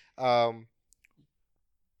recording. Um,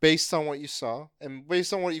 Based on what you saw and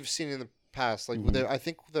based on what you've seen in the past, like with I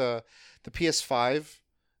think the PS5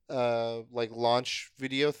 like launch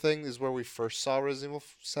video thing is where we first saw Resident Evil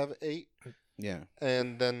 7 8, Yeah.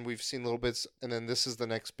 and then we've seen little bits, and then this is the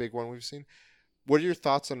next big one we've seen. What are your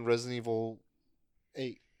thoughts on Resident Evil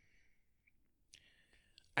 8?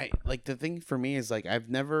 The thing for me is like I've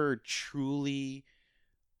never truly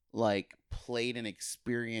like played and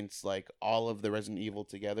experienced like all of the Resident Evil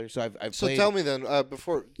together. So I've So played. tell me then,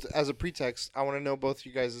 before as a pretext, I want to know both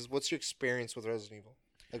you guys is what's your experience with Resident Evil?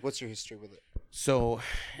 Like, what's your history with it? So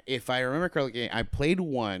if I remember correctly, I played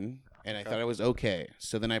 1 and I Okay. thought it was okay.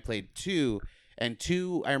 So then I played 2, and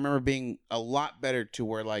 2 I remember being a lot better to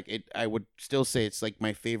where like it. I would still say it's like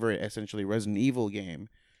my favorite essentially Resident Evil game.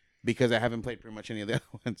 Because I haven't played pretty much any of the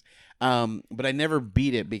other ones. But I never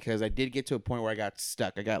beat it because I did get to a point where I got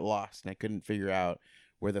stuck. I got lost and I couldn't figure out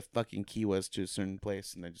where the fucking key was to a certain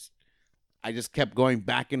place. And I just kept going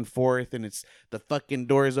back and forth, and it's the fucking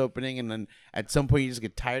doors opening. And then at some point you just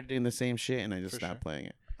get tired of doing the same shit, and I just For stopped playing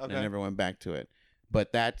it. Okay. And I never went back to it.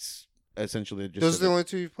 But that's essentially just Those are the only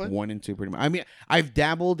two you've played? 1 and 2 pretty much. I mean, I've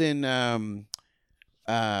dabbled in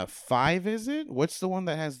 5, is it? What's the one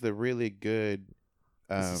that has the really good...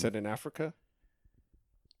 Is it set in Africa?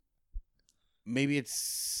 Maybe it's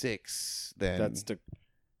 6 then. That's the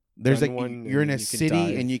There's gun like one, you're in and a you can city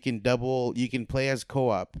dive. and you can play as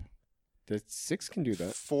co-op. the 6 can do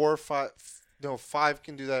that. 4, 5, no, 5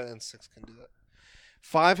 can do that, and 6 can do that.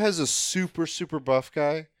 5 has a super buff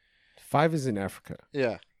guy. 5 is in Africa.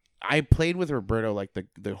 Yeah, I played with Roberto like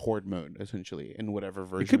the horde mode essentially in whatever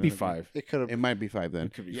version. It could be of 5. it could have. It might be 5 then.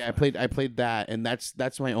 It could be Yeah, 5. I played that, and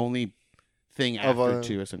that's my only thing Of, after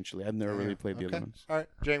 2 essentially. I've never really played the okay. other ones. All right,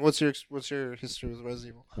 Jane, what's your history with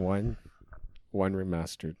Resident Evil? 1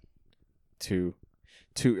 remastered. 2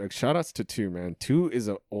 shout outs to 2, man. 2 is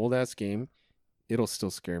an old ass game. It'll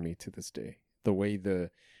still scare me to this day. The way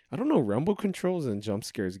I don't know, rumble controls and jump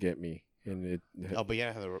scares get me. And Oh, but yeah,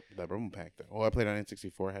 I had the ROM pack though. Oh, I played on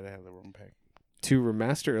N64. Had to have the ROM pack. 2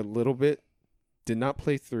 remaster a little bit. Did not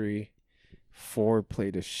play 3. 4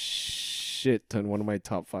 played a shit ton. One of my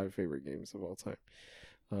top 5 favorite games of all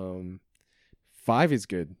time. 5 is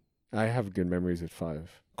good. I have good memories with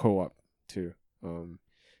 5. Co-op too.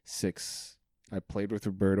 6. I played with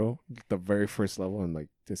Roberto the very first level, and like,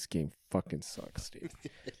 this game fucking sucks, dude.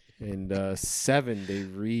 And 7, they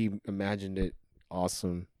reimagined it.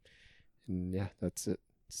 Awesome. And yeah, that's it.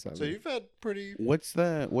 7. So you've had pretty What's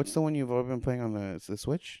the one you've always been playing on the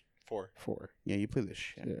Switch? 4. 4. Yeah, you play this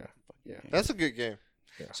shit. Yeah. That's a good game.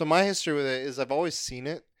 Yeah. So my history with it is I've always seen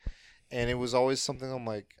it, and it was always something I'm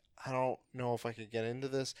like, I don't know if I could get into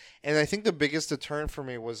this. And I think the biggest deterrent for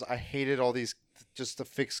me was I hated all these just the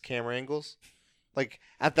fixed camera angles. Like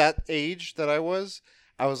at that age that I was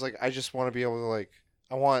like, I just want to be able to like,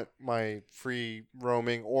 I want my free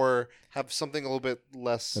roaming or have something a little bit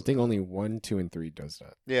less. I think only 1, 2, and 3 does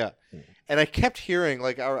that. Yeah. Mm. And I kept hearing,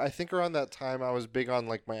 like, I think around that time I was big on,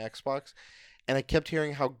 like, my Xbox. And I kept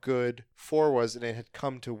hearing how good 4 was, and it had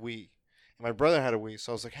come to Wii. And my brother had a Wii,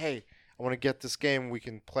 so I was like, hey, I want to get this game. We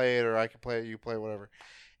can play it, or I can play it, you play it, whatever.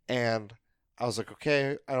 And I was like,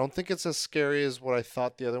 okay, I don't think it's as scary as what I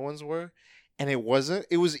thought the other ones were. And it wasn't.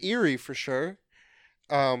 It was eerie for sure.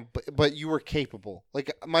 But you were capable.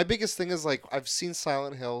 Like, my biggest thing is, like, I've seen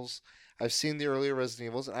Silent Hills. I've seen the earlier Resident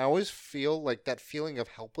Evils, and I always feel like that feeling of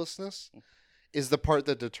helplessness is the part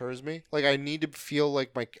that deters me. Like, I need to feel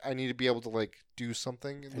like I need to be able to, like, do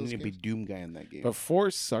something in I those need to be games. Doom guy in that game. But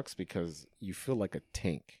 4 sucks because you feel like a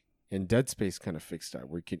tank. And Dead Space kind of fixed that,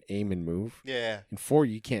 where you can aim and move. Yeah. In 4,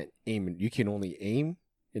 you can't aim, and you can only aim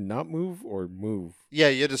and not move, or move. Yeah,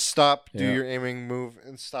 you had to stop, do Yeah. your aiming, move,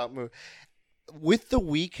 and stop, move. With the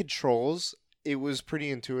Wii controls, it was pretty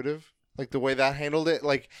intuitive. Like, the way that handled it.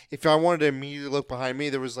 Like, if I wanted to immediately look behind me,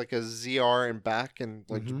 there was, like, a ZR and back, and,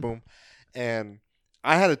 like, just Mhm. boom. And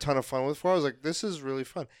I had a ton of fun with 4. I was like, this is really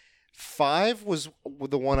fun. 5 was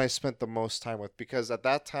the one I spent the most time with, because at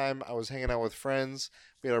that time, I was hanging out with friends.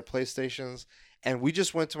 We had our PlayStations, and we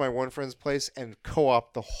just went to my one friend's place and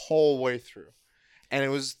co-op the whole way through. And it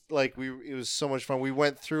was like it was so much fun. We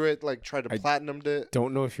went through it, like tried to I platinum it.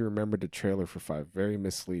 Don't know if you remember the trailer for 5. Very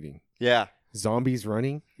misleading. Yeah, Zombies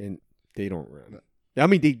running, and they don't run. I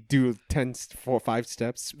mean, they do 5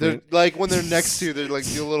 steps. they're like when they're next to you, they're like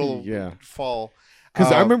do a little Yeah. fall. Because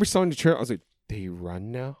I remember saw in the trailer, I was like, they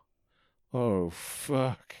run now? Oh,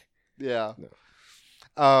 fuck. Yeah.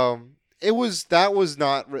 No. That was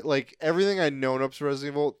not like everything I'd known up to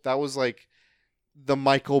Resident Evil. That was like the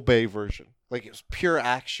Michael Bay version. Like it was pure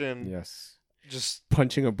action. Yes. Just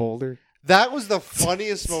Punching a boulder. that was the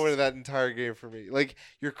funniest moment of that entire game for me. Like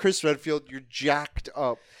you're Chris Redfield, you're jacked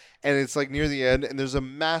up, and it's like near the end, and there's a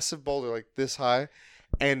massive boulder like this high,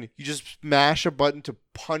 and you just mash a button to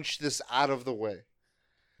punch this out of the way.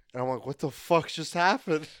 And I'm like, what the fuck just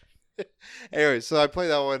happened? Anyway, so I played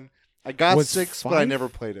that one. I got Was 6, but I never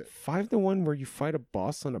played it. 5 the one where you fight a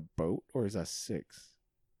boss on a boat, or is that 6?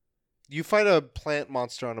 You fight a plant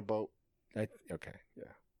monster on a boat. Okay, yeah,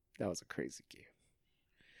 that was a crazy game.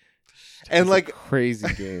 And That's like a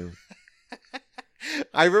crazy game.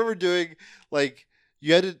 I remember doing like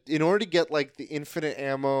you had to in order to get like the infinite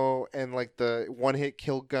ammo and like the one hit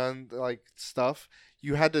kill gun like stuff,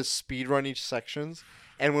 you had to speed run each sections.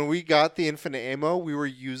 And when we got the infinite ammo, we were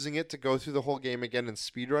using it to go through the whole game again and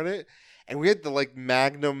speed run it. And we had the like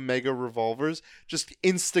Magnum Mega revolvers, just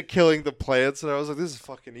insta killing the plants. And I was like, this is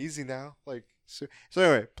fucking easy now. Like so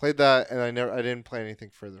anyway, played that, and I didn't play anything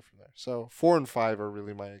further from there. So 4 and 5 are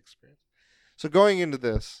really my experience. So going into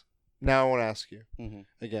this, now I want to ask you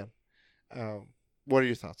again, what are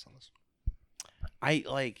your thoughts on this?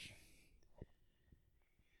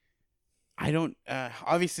 I don't.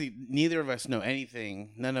 Obviously, neither of us know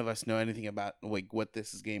anything. None of us know anything about like what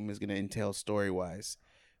this game is going to entail story wise.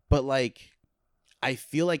 But like, I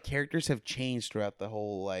feel like characters have changed throughout the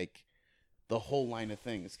whole line of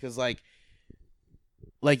things. Because like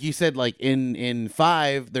you said, like in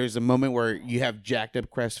 5, there's a moment where you have jacked up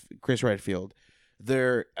Chris Redfield.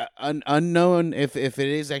 They're unknown if it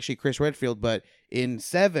is actually Chris Redfield, but in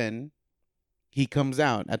 7, he comes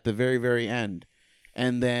out at the very, very end,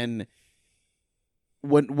 and then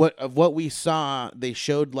what we saw, they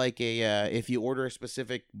showed like a if you order a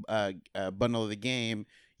specific bundle of the game,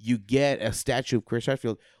 you get a statue of Chris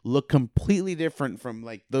Redfield look completely different from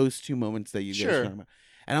like those 2 moments that you guys were talking about,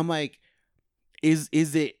 and I'm like. Is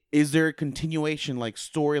there a continuation like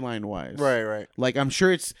storyline wise? Right. Like I'm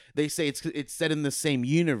sure they say it's set in the same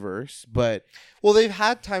universe, but Well, they've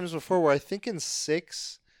had times before where I think in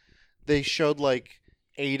 6 they showed like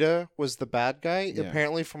Ada was the bad guy. Yeah.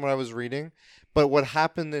 Apparently, from what I was reading, but what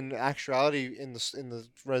happened in actuality in the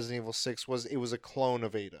Resident Evil 6 was it was a clone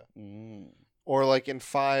of Ada. Or like in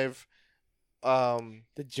 5, The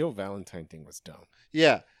Jill Valentine thing was dumb.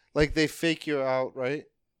 yeah, like they fake you out, right?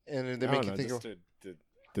 And they I make don't you know, think just of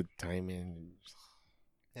the timing.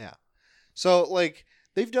 yeah. So like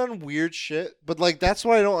they've done weird shit, but like that's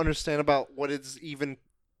what I don't understand about what is even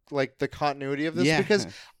like the continuity of this because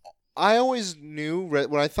I always knew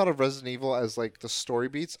when I thought of Resident Evil as like the story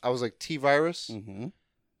beats, I was like T-Virus,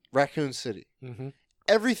 Raccoon City. Mm-hmm.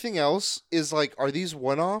 Everything else is like, are these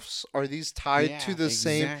one-offs? Are these tied to the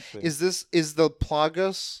same? Is the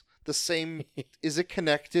Plagas the same? Is it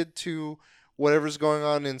connected to whatever's going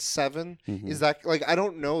on in 7? Is that like I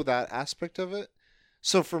don't know that aspect of it.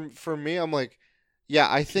 So for me, I'm like, yeah,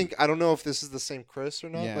 I think I don't know if this is the same Chris or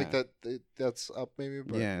not. Yeah. Like that's up maybe.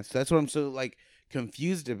 But. Yeah, so that's what I'm so like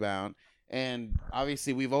confused about. And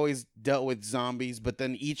obviously, we've always dealt with zombies, but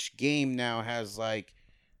then each game now has like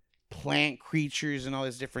plant creatures and all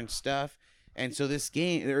this different stuff. And so this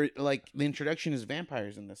game, like the introduction is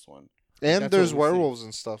vampires in this one, and that's there's what we see. werewolves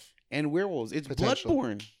and stuff. And werewolves. It's Potential.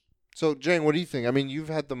 Bloodborne. So Jane, what do you think? I mean, you've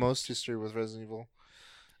had the most history with Resident Evil.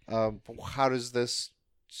 How does this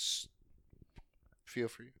feel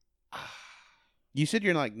for you? You said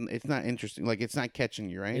you're like it's not interesting, like it's not catching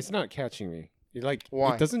you, right? It's not catching me.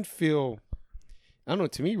 Why? It doesn't feel. I don't know.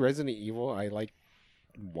 To me, Resident Evil, I like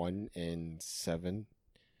 1 and 7.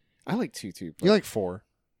 I like 2 too. But, You like 4.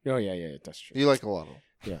 Oh yeah, that's true. You like a lot of them.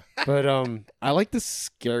 Yeah, but I like the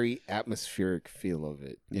scary atmospheric feel of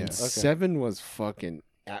it. Yeah. And Okay. 7 was fucking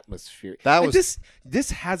atmospheric. That And was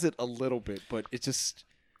this has it a little bit, but it just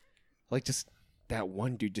that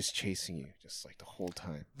one dude just chasing you just like the whole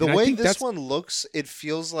time. the And I way think this that's- one looks. It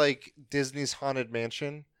feels like Disney's Haunted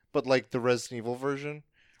Mansion, but like the Resident Evil version.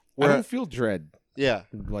 I don't feel dread. Yeah,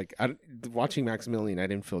 Like watching Maximilian, I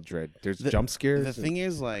didn't feel dread. There's The- jump scares. The thing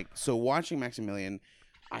is, like, so watching Maximilian,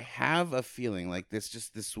 I have a feeling like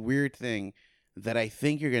this weird thing that I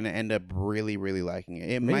think you're gonna end up really, really liking it.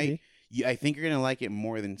 It might. I think you're gonna like it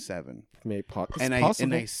more than 7. It's And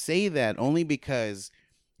possible. I say that only because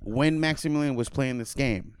when Maximilian was playing this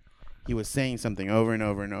game, he was saying something over and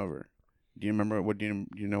over and over. Do you remember what? Do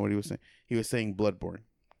you know what he was saying? He was saying Bloodborne,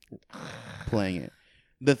 playing it.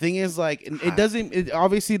 The thing is, like, it doesn't.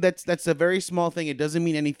 Obviously, that's a very small thing. It doesn't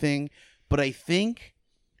mean anything. But I think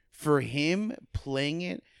for him playing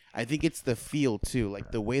it, I think it's the feel too,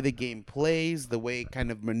 like the way the game plays, the way it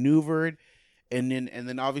kind of maneuvered, and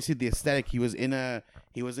then obviously the aesthetic. He was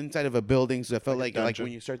inside of a building, so it felt like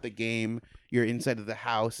when you start the game, you're inside of the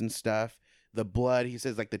house and stuff. the blood. He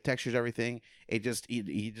says like the textures, everything. He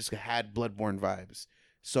just had Bloodborne vibes.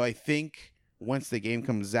 So I think once the game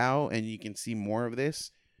comes out and you can see more of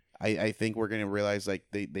this, I think we're gonna realize like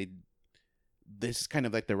they this is kind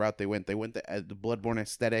of like the route they went. They went the Bloodborne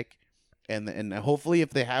aesthetic, and hopefully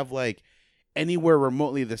if they have like anywhere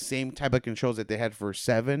remotely the same type of controls that they had for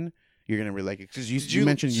 7, you're gonna really like it because you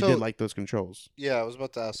mentioned you did like those controls. Yeah, I was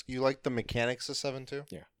about to ask. You like the mechanics of 7 too?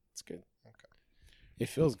 Yeah, it's good. Okay. It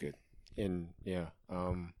feels good, and yeah,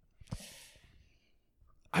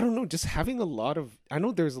 I don't know. Just having a lot of, I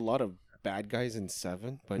know there's a lot of bad guys in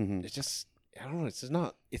 7, but it's just, I don't know. It's just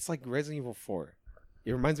not. It's like Resident Evil 4.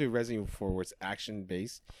 It reminds me of Resident Evil 4, where it's action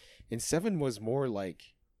based, and 7 was more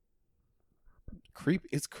like creep.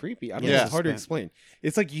 It's creepy. I don't know. It's hard to explain.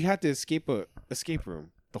 It's like you had to escape a escape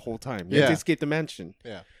room the whole time. You had to escape the mansion.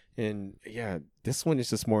 Yeah. And yeah, this one is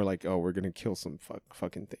just more like, oh, we're gonna kill some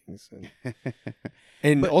fucking things,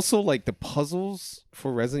 and But- also like the puzzles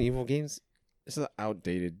for Resident Evil games, it's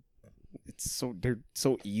outdated. They're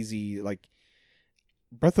so easy. Like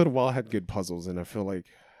Breath of the Wild had good puzzles, and I feel like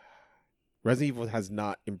Resident Evil has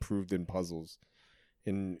not improved in puzzles,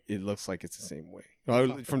 and it looks like it's the same way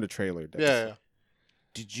from the trailer. Yeah.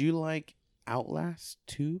 Did you like Outlast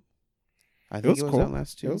 2? I It think was it was cool.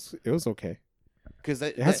 Outlast 2. It was okay. Because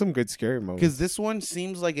It has some good scary moments. Because this one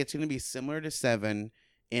seems like it's going to be similar to 7,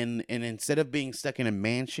 and instead of being stuck in a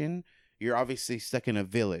mansion, you're obviously stuck in a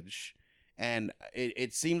village. And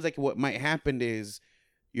it seems like what might happen is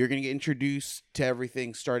you're going to get introduced to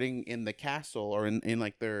everything starting in the castle or in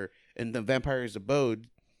the vampire's abode.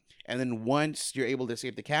 And then once you're able to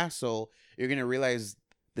escape the castle, you're going to realize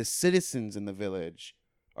the citizens in the village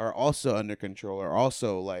are also under control, are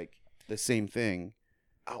also like the same thing.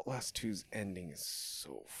 Outlast 2's ending is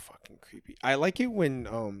so fucking creepy. I like it when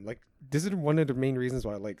like this is one of the main reasons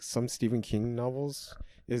why I like some Stephen King novels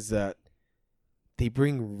is that they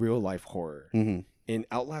bring real life horror. Mm-hmm. In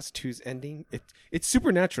Outlast 2's ending, it's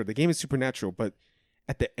supernatural. The game is supernatural, but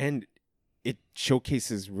at the end it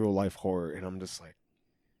showcases real life horror, and I'm just like,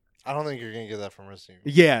 I don't think you're gonna get that from Resident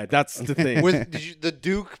Evil. yeah, that's the thing. With the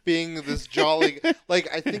Duke being this jolly, like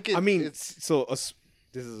I think it's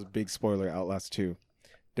this is a big spoiler. Outlast 2.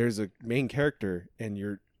 There's a main character, and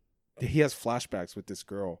he has flashbacks with this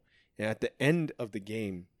girl, and at the end of the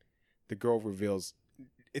game, the girl reveals,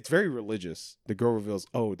 it's very religious. The girl reveals,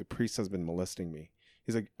 oh, the priest has been molesting me.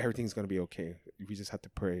 He's like, everything's gonna be okay. We just have to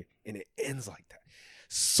pray, and it ends like that.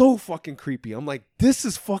 So fucking creepy. I'm like, this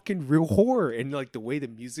is fucking real horror, and like the way the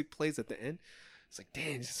music plays at the end, it's like,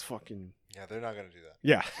 damn, this is fucking. yeah, they're not gonna do that.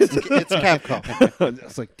 Yeah, It's Capcom.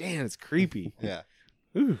 It's like, damn, it's creepy. Yeah,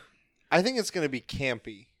 Ooh. I think it's gonna be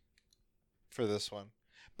campy for this one,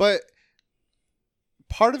 but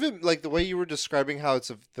part of it, like the way you were describing how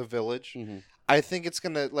it's the village, Mm-hmm. I think it's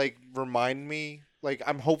gonna like remind me. Like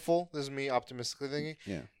I'm hopeful. This is me optimistically thinking.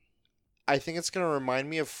 Yeah. I think it's gonna remind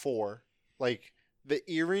me of 4, like the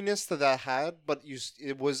eeriness that had, but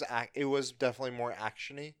it was definitely more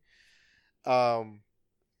actiony,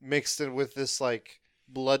 mixed in with this like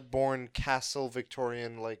Bloodborne castle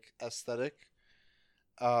Victorian like aesthetic.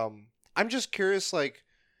 I'm just curious, like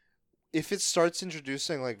if it starts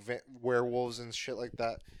introducing like werewolves and shit like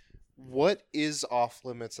that, what is off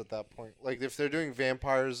limits at that point? Like if they're doing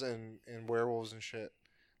vampires and werewolves and shit,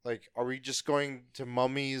 like are we just going to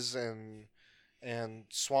mummies and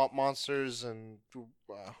swamp monsters and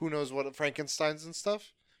who knows what, Frankenstein's and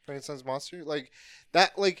stuff, Frankenstein's monster, like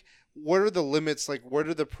that, like what are the limits, like what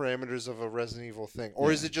are the parameters of a Resident Evil thing,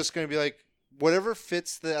 or is it just going to be like whatever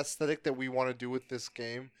fits the aesthetic that we want to do with this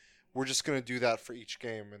game, we're just going to do that for each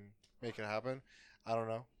game and make it happen? I don't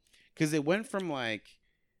know, because it went from like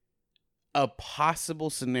a possible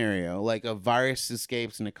scenario, like a virus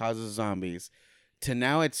escapes and it causes zombies, to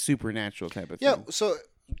now it's supernatural type of thing. yeah. So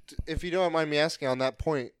if you don't mind me asking on that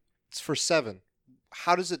point, it's for 7.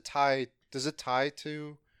 How does it tie? Does it tie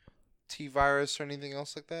to T-Virus or anything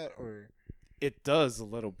else like that? Or It does a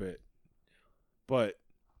little bit, but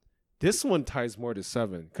this one ties more to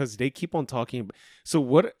 7 because they keep on talking. So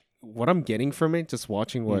what I'm getting from it, just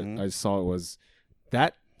watching what I saw, was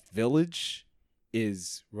that village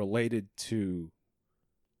is related to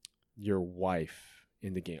your wife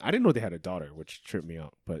in the game. I didn't know they had a daughter, which tripped me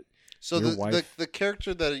out. But so your the wife, the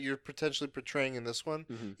character that you're potentially portraying in this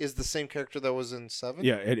one is the same character that was in 7.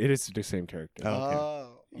 yeah, it is the same character.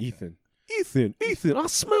 Oh, okay. Ethan, I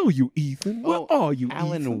smell you, Ethan. Where are you,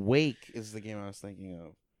 Alan Ethan? Wake is the game I was thinking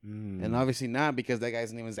of. And obviously not, because that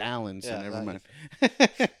guy's name is Alan, so Yeah, never that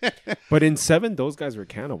mind. But in 7, those guys were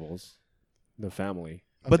cannibals, the family.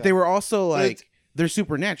 But Okay. they were also But like, they're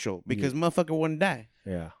supernatural because motherfucker wouldn't die.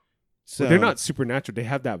 Yeah. So Well, they're not supernatural. They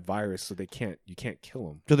have that virus, so you can't kill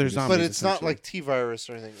them. So they're zombies. But it's not essentially. like T-virus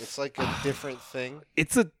or anything. It's like a different thing.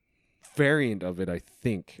 It's a variant of it, I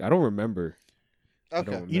think. I don't remember.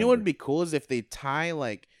 Okay, You know what would be cool is if they tie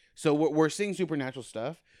like so we're seeing supernatural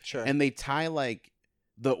stuff sure. and they tie like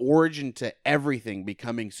the origin to everything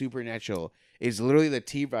becoming supernatural is literally the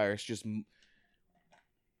T virus just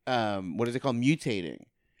what is it called mutating.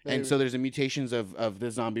 Maybe. And so there's the mutations of the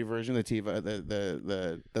zombie version,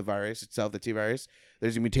 the virus itself, the T virus.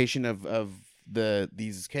 There's a mutation of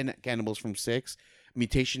these cannibals from 6,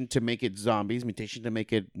 mutation to make it zombies, mutation to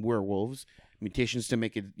make it werewolves, mutations to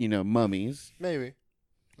make it mummies. Maybe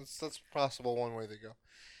that's possible. One way they go.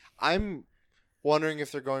 I'm wondering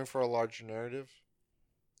if they're going for a larger narrative.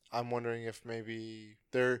 I'm wondering if maybe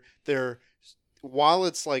they're while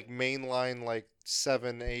it's like mainline like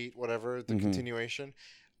 7, 8, whatever the continuation.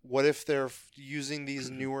 What if they're using these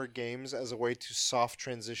newer games as a way to soft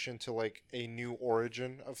transition to like a new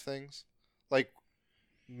origin of things, like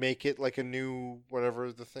make it like a new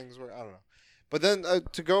whatever the things were. I don't know. But then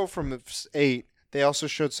to go from 8, they also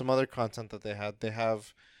showed some other content that they had. They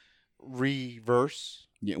have Reverse,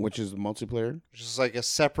 Yeah, which is multiplayer. which is like a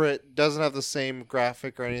separate, doesn't have the same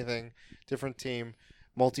graphic or anything, different team,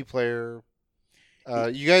 multiplayer.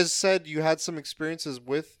 You guys said you had some experiences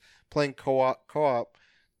with playing co-op.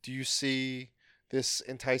 Do you see this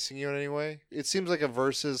enticing you in any way? It seems like a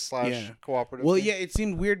versus / Yeah. cooperative. Well, thing. yeah, it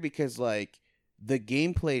seemed weird because like the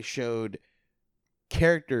gameplay showed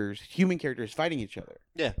human characters fighting each other.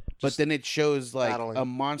 Yeah. But just then it shows like battling. a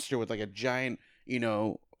monster with like a giant,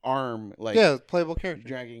 arm like yeah, playable character.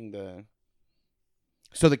 dragging the.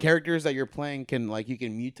 So the characters that you're playing can you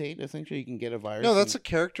can mutate essentially. You can get a virus. No, that's a and-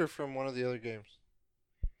 character from one of the other games.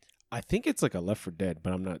 I think it's like a Left 4 Dead,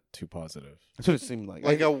 but I'm not too positive. That's what it seemed like.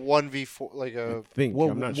 Like a 1v4, like I a think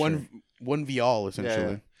I'm not sure. one VL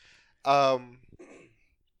essentially.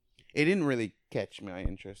 It didn't really catch my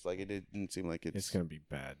interest. Like it didn't seem like It's gonna be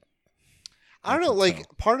bad. I don't know. can Like, tell.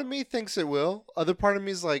 part of me thinks it will. Other part of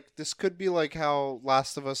me is like, this could be like how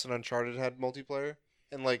Last of Us and Uncharted had multiplayer,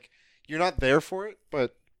 and like, you're not there for it,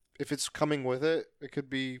 but if it's coming with it, it could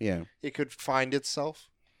be. Yeah. It could find itself.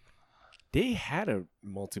 They had a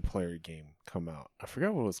multiplayer game come out. I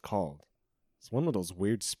forgot what it was called. It's one of those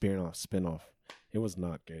weird spin-off. It was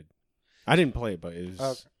not good. I didn't play it, but it was.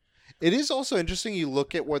 Okay. It is also interesting. You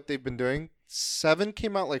look at what they've been doing. 7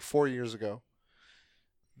 came out like 4 years ago.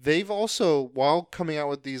 They've also, while coming out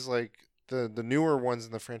with these like the newer ones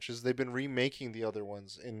in the franchise, they've been remaking the other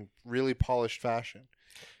ones in really polished fashion.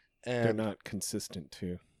 And They're not consistent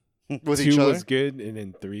too. with 2 each other. was good, and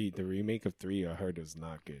then 3, the remake of 3, I heard is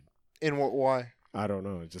not good. In what? Why? I don't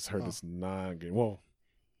know. I just heard Oh. it's not good. Well,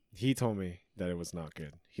 he told me that it was not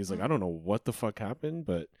good. He's like, I don't know what the fuck happened,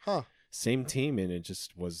 but Huh? same team, and it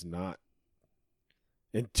just was not.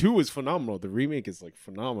 And 2 is phenomenal. The remake is like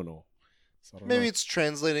phenomenal. So I don't Maybe know. it's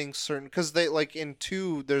translating certain because they like in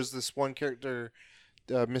 2. There's this one character,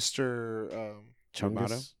 Mr.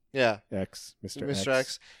 Chungus Yeah, X, Mr. Mr.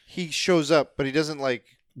 X. He shows up, but he doesn't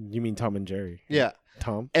like. You mean Tom and Jerry? Yeah,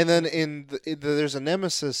 Tom. and then there's a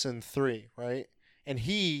nemesis in 3, right? And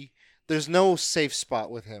there's no safe spot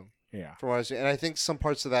with him. Yeah. From what I see, and I think some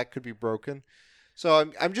parts of that could be broken.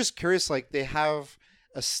 So I'm just curious. Like they have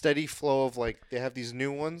a steady flow of like they have these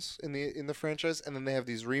new ones in the franchise, and then they have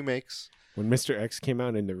these remakes. When Mr. X came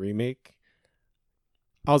out in the remake,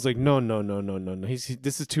 I was like, no.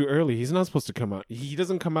 This is too early. He's not supposed to come out. He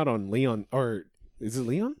doesn't come out on Leon, or is it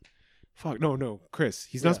Leon? Fuck, no, Chris.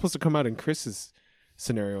 He's Yeah. not supposed to come out in Chris's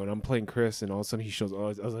scenario, and I'm playing Chris, and all of a sudden he shows.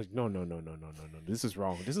 I was like, no. This is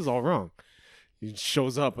wrong. This is all wrong. He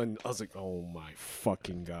shows up, and I was like, oh my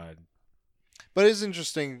fucking god. But it's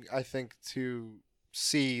interesting, I think, to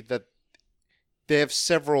see that they have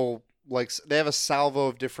several, like, they have a salvo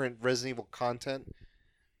of different Resident Evil content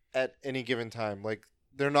at any given time. Like,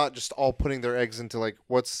 they're not just all putting their eggs into, like,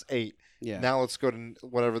 what's 8? Yeah. Now let's go to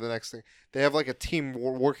whatever the next thing. They have, like, a team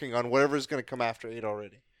working on whatever is going to come after 8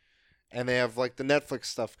 already. And they have, like, the Netflix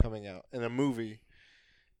stuff coming out and a movie.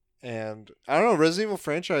 And, I don't know, Resident Evil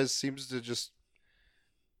franchise seems to just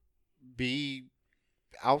be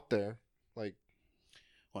out there. Like,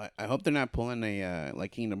 Well, I hope they're not pulling a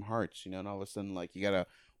like Kingdom Hearts, and all of a sudden like you gotta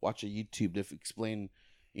watch a YouTube to explain,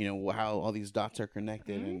 how all these dots are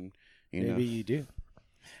connected, and Maybe you do.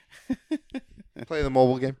 play the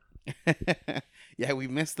mobile game. Yeah, we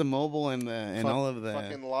missed the mobile and all of the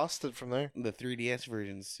Fucking lost it from there. the 3DS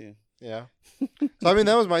versions too. Yeah. So I mean,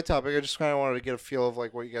 that was my topic. I just kind of wanted to get a feel of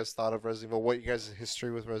like what you guys thought of Resident Evil, what you guys'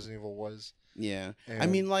 history with Resident Evil was. Yeah, I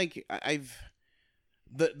And- mean, like I've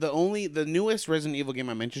the newest Resident Evil game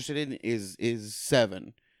I'm interested in is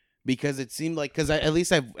 7, because it seemed like at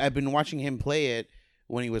least I've been watching him play it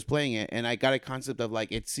when he was playing it, and I got a concept of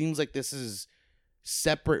like it seems like this is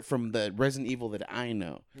separate from the Resident Evil that I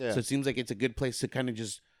know. Yeah. So it seems like it's a good place to kind of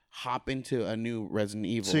just hop into a new Resident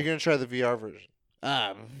Evil. So you're gonna try the VR version?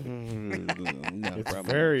 No, It's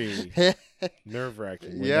probably. very nerve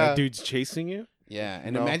wracking. When Yeah. that dude's chasing you. Yeah,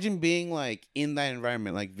 and No. imagine being like in that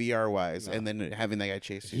environment, like VR wise, No. and then having that guy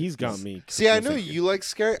chase you. He's got me. See, I know thinking. you like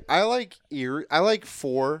scary. I like eerie. I like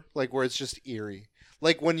 4, like where it's just eerie.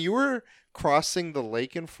 Like when you were crossing the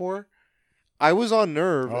lake in 4, I was on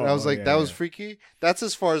nerve, and I was Oh, like, yeah, that was yeah. freaky. That's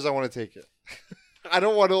as far as I want to take it. I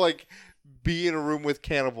don't want to like be in a room with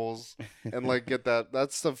cannibals and like get that.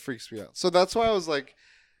 That stuff freaks me out. So that's why I was like,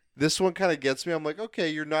 this one kind of gets me. I'm like, okay,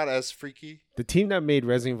 you're not as freaky. The team that made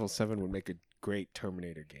Resident Evil 7 would make a great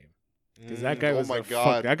Terminator game. Because that guy was oh my the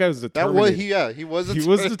god, that guy was the that Terminator. was he was a He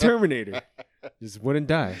was the Terminator. Just wouldn't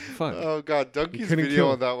die. Fuck. Oh god, Donkey's couldn't video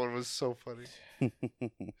kill. on that one was so funny.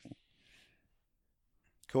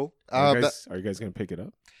 Cool. Are you guys gonna pick it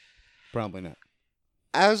up? Probably not.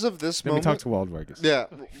 As of this Let me moment, talk to Wild Vegas. yeah.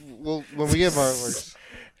 Well, when we get fireworks,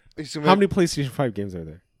 How many PlayStation 5 games are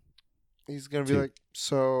there? He's gonna be 2. like,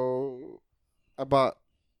 so I bought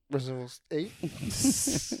Resident Evil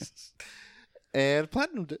 8 and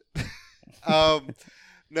platinumed it.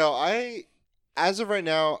 No, as of right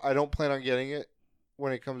now, I don't plan on getting it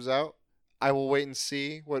when it comes out. I will wait and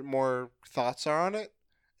see what more thoughts are on it.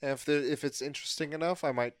 And if it's interesting enough,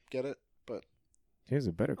 I might get it. But Here's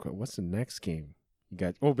a better question. What's the next game you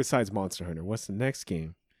got? Oh, besides Monster Hunter, what's the next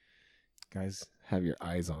game? Guys, have your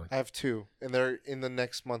eyes on. I have 2, and they're in the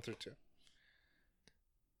next month or 2.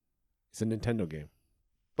 It's a Nintendo game.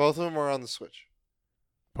 Both of them are on the Switch.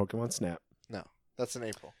 Pokemon Snap. No, that's in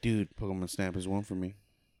April. Dude, Pokemon Snap is one for me.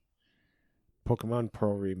 Pokemon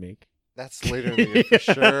Pearl remake. That's later in the year for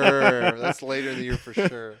sure. That's later in the year for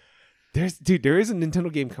sure. There is a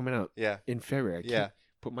Nintendo game coming out Yeah. in February. I Yeah. can't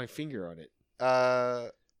put my finger on it.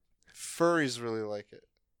 Furries really like it.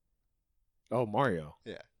 Oh, Mario.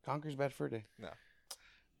 Conker's Bad Fur Day.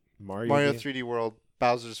 Mario game? 3D World,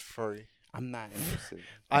 Bowser's furry. I'm not interested.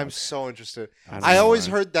 I'm so interested. don't I know always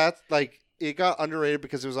why. heard that like it got underrated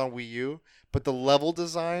because it was on Wii U, but the level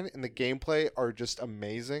design and the gameplay are just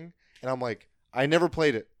amazing. And I'm like, I never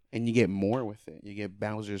played it. And you get more with it. You get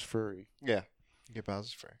Bowser's furry. Yeah, you get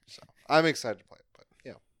Bowser's furry. So I'm excited to play it. But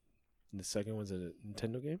yeah, The second one's a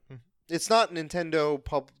Nintendo game? it's not Nintendo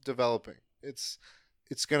developing. It's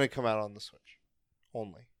gonna come out on the Switch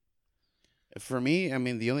only. For me, I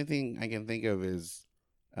mean, the only thing I can think of is,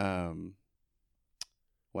 wow,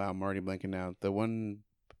 I'm already blanking out. The one,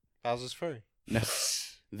 Bowser's furry. no,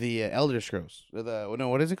 the Elder Scrolls.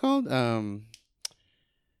 What is it called? Dang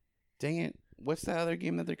it, what's that other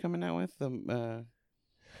game that they're coming out with? The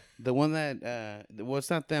one that, well, it's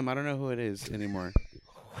not them. I don't know who it is anymore.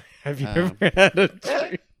 Have you Um, ever had a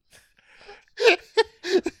dream?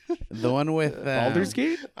 The one with Baldur's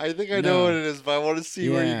Gate? I think I No. know what it is, but I want to see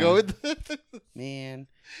where you Yeah. go with it. Man,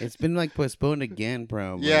 it's been like postponed again,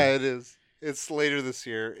 probably. Yeah, it is. It's later this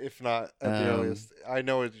year, if not at the earliest. I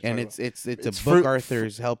know what you're and talking it's It's a book for-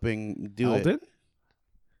 Arthur's helping do Elden? it.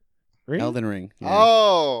 Ring? Elden Ring. Yeah.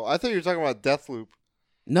 Oh, I thought you were talking about Deathloop.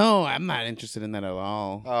 No, I'm not interested in that at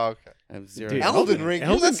all. Oh, okay. I have zero. Dude, Elden Ring,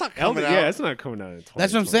 dude, that's not coming out. Yeah, it's not coming out in 2020.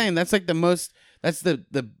 That's what I'm saying. That's like the most. That's the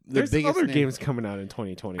There's biggest other name. games coming out in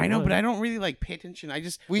 2020. I know, but I don't really like pay attention. I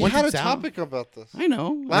just We once had a it's out- topic about this I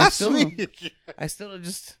know. last I still, week. I still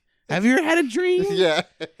just. Have you ever had a dream? Yeah.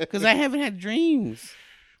 Because I haven't had dreams.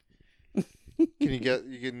 Can you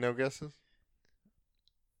get no guesses?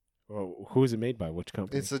 Well, who is it made by? Which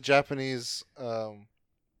company? It's a Japanese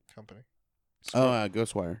company. Oh,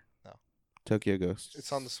 Ghostwire. No. Tokyo Ghost.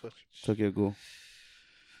 It's on the Switch. Tokyo Ghoul.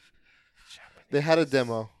 They had a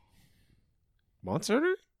demo. Monster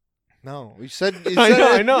Hunter? No, you said. You I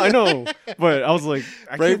said know, I know. But I was like,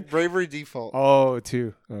 I can't. Bravery Default. Oh,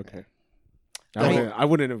 two. Okay. That I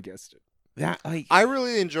wouldn't have guessed it. That like I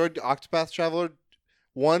really enjoyed Octopath Traveler.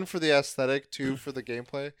 1 for the aesthetic, 2 for the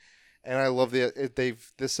gameplay, and I love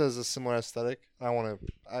this has a similar aesthetic. I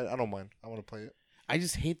don't mind. I want to play it. I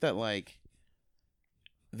just hate that like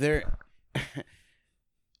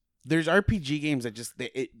there's RPG games that just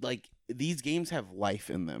like these games have life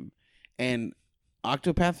in them, and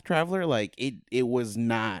Octopath Traveler like it was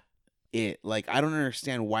not it. Like I don't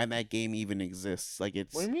understand why that game even exists. Like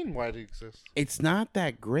What do you mean? Why do it exist? it's not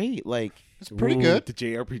that great. Like It's pretty Ooh, good. The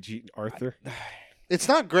JRPG Arthur. It's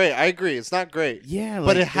not great. I agree. It's not great. yeah,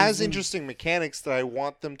 But like, it has there's interesting mechanics that I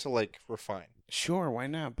want them to like refine. Sure, why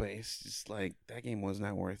not? But it's just like that game was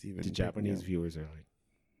not worth even. The picking Japanese up. viewers are like,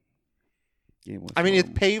 Game was I mean, it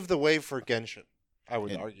horrible. paved the way for Genshin. I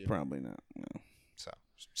would argue. Probably not. No. So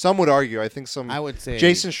some would argue. I think some. I would say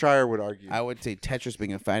Jason Schreier would argue. I would say Tetris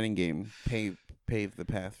being a fighting game paved the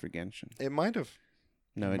path for Genshin. It might have.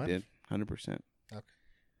 No, It it might did. 100%. Okay.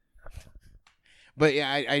 But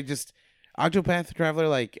yeah, I just Octopath Traveler,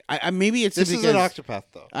 like I maybe it's This because is an Octopath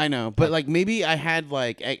though. I know, but like maybe I had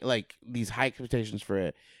like these high expectations for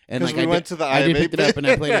it, and 'Cause like we went to the I did IMA pick it up and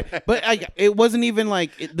I played it, but it wasn't even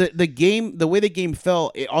like the game. The way the game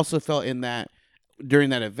felt, it also felt in that during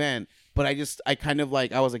that event. But I kind of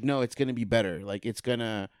like I was like, no, it's gonna be better. Like it's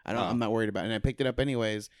gonna. I'm not worried about it. And I picked it up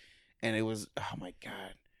anyways, and it was oh my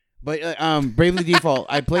god. But Bravely Default,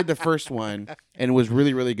 I played the first one and it was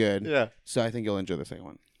really really good. Yeah. So I think you'll enjoy the second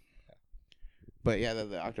one. But yeah, the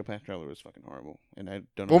Octopath Traveler was fucking horrible, and I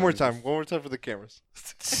don't know. One more time for the cameras.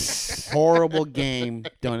 Horrible game.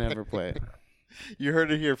 Don't ever play it. You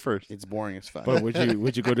heard it here first. It's boring as fuck. But would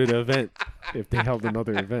you go to the event if they held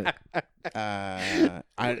another event? I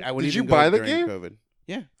wouldn't Did you even go buy the during game? COVID.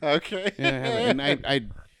 Yeah, Okay. yeah, I have it.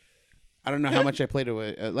 And I don't know how much I played it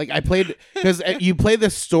with. Like I played because you play the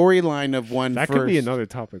storyline of one. That first. could be another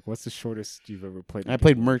topic. What's the shortest you've ever played? I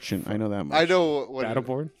played Merchant. I know that much. I know what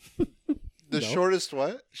Battleborn. the No. shortest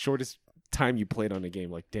what? Shortest time you played on a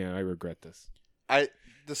game. Like, damn, I regret this.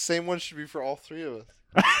 The same one should be for all three of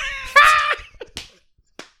us.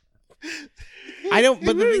 I don't.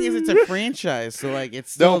 But the thing is, it's a franchise, so like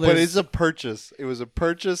it's still No, but there's- it's a purchase. It was a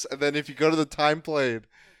purchase, and then if you go to the time played,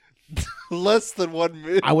 less than 1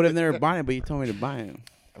 minute. I would have never bought it, but you told me to buy it.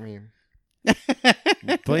 I mean,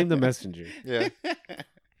 Blame the messenger. yeah.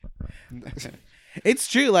 It's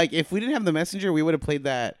true. Like if we didn't have the messenger, we would have played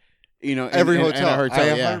that. You know, Every in hotel. a hotel.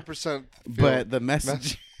 I Yeah. 100%. But the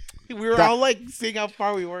messenger, we were That- all like seeing how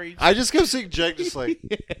far we were. Each. I just kept seeing Jake just like,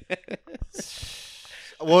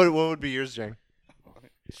 what would be yours, Jake?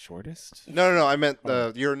 Shortest? No. I meant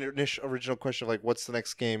your initial original question of like, what's the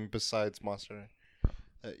next game besides Monster Hunter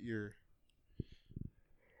that you're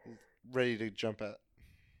ready to jump at?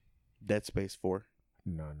 Dead Space 4.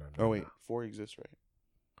 No. Oh wait, 4 exists, right?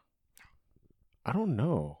 I don't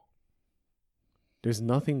know. There's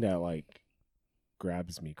nothing that like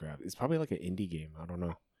grabs me. It's probably like an indie game. I don't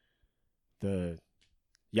know. The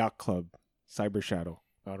Yacht Club, Cyber Shadow.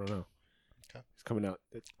 I don't know. Okay. It's coming out.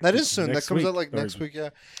 That is soon. That next comes week, out like or- next week. Yeah.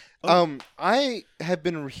 Oh. I have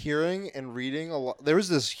been hearing and reading a lot. There was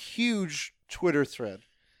this huge Twitter thread,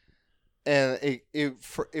 and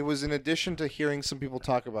it was in addition to hearing some people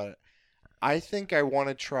talk about it. I think I want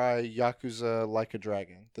to try Yakuza Like a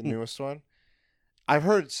Dragon, the newest one. I've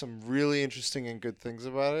heard some really interesting and good things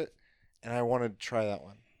about it, and I want to try that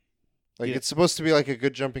one. Like Yeah. it's supposed to be like a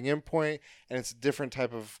good jumping in point, and it's a different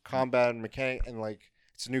type of combat and mechanic, and like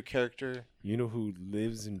it's a new character. You know who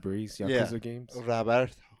lives and breathes Yeah. Yakuza games?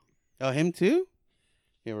 Roberto. Oh, him too?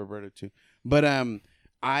 Yeah, Roberto too. But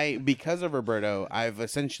because of Roberto, I've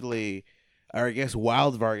essentially, or I guess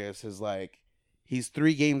Wild Vargas is like, he's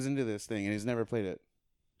 3 games into this thing and he's never played it.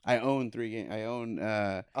 I own 3 games. I own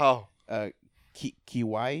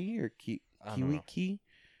Kiwai or I don't know. Kiwiki.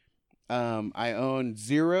 I own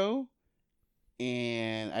 0,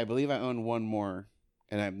 and I believe I own 1 more,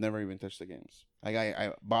 and I've never even touched the games. Like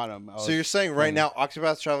I bought them. So you're saying right now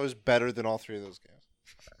Octopath Traveler is better than all 3 of those games?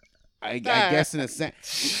 I guess in a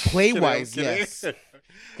sense, play wise, Kidding. yes,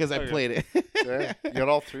 because I Okay. played it. Yeah, you got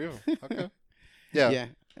all 3 of them. Okay. Yeah.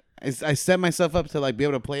 I set myself up to like be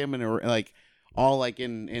able to play them in like all like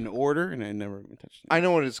in order, and I never even touched them. I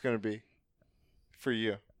know what it's going to be for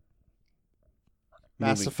you.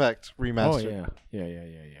 Mass Moving. Effect Oh remastered.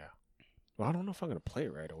 yeah. Well, I don't know if I'm gonna play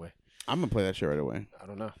it right away. I'm gonna play that shit right away. I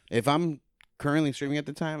don't know. If I'm currently streaming at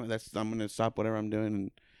the time, I'm gonna stop whatever I'm doing,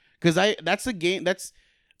 and because that's a game that's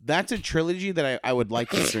a trilogy that I would like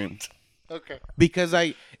to stream. Okay. Because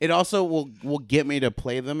it also will get me to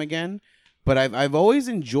play them again, but I've always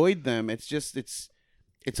enjoyed them. It's just it's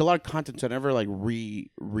a lot of content, so I never like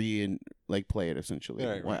like play it essentially.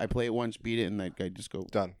 Right, right. I play it once, beat it, and like I just go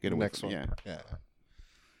Done. get away Next from one. it. Yeah. Yeah.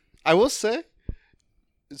 I will say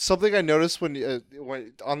something I noticed when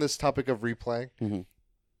on this topic of replaying. Mhm.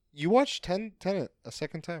 You watched Tenet a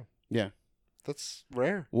second time. Yeah. That's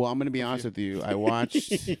rare. Well, I'm gonna be honest with you. I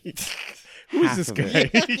watched Who's half this of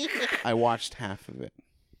guy? it. I watched half of it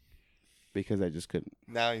because I just couldn't.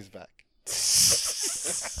 Now he's back.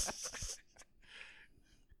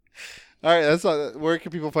 All right, that's all. Where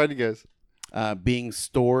can people find you guys? Being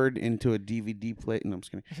stored into a DVD plate. No, I'm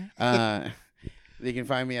just kidding. They can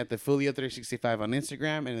find me at the Fulio365 on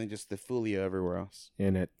Instagram, and then just the Fulio everywhere else.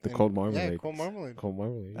 And at the And- Cold Marmalade. Yeah, Cold Marmalade. Cold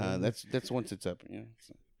Marmalade. That's once it's up. Yeah.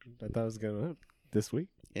 So, I thought it was gonna this week.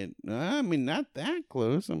 I mean, not that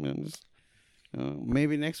close. I mean, just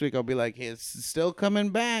Maybe next week I'll be like, hey, it's still coming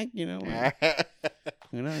back. Maybe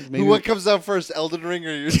What comes out first, Elden Ring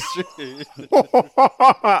or your stream?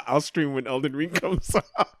 I'll stream when Elden Ring comes out.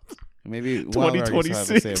 Maybe 2026 have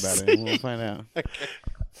to say about it. We'll find out.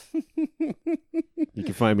 You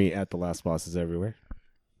can find me at The Last Bosses everywhere.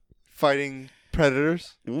 Fighting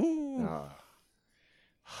predators. I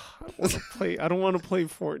don't want to play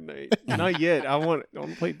Fortnite. Not yet. I want to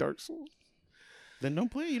play Dark Souls. Then don't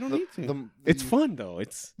play it. You don't need to. It's fun though.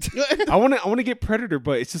 It's I want to get Predator,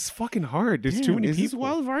 but it's just fucking hard. There's too many is people. This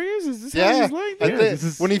Wild Vargas? Is this Yeah. how he's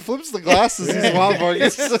like? When he flips the glasses, he's Wild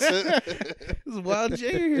Vargas. This is Wild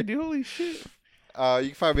J here, dude. Holy shit. You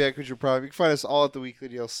can find me at Kucher Prime. You can find us all at the Weekly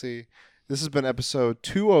DLC. This has been episode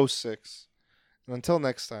 206. And until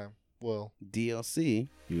next time, we'll DLC.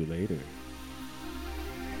 You later.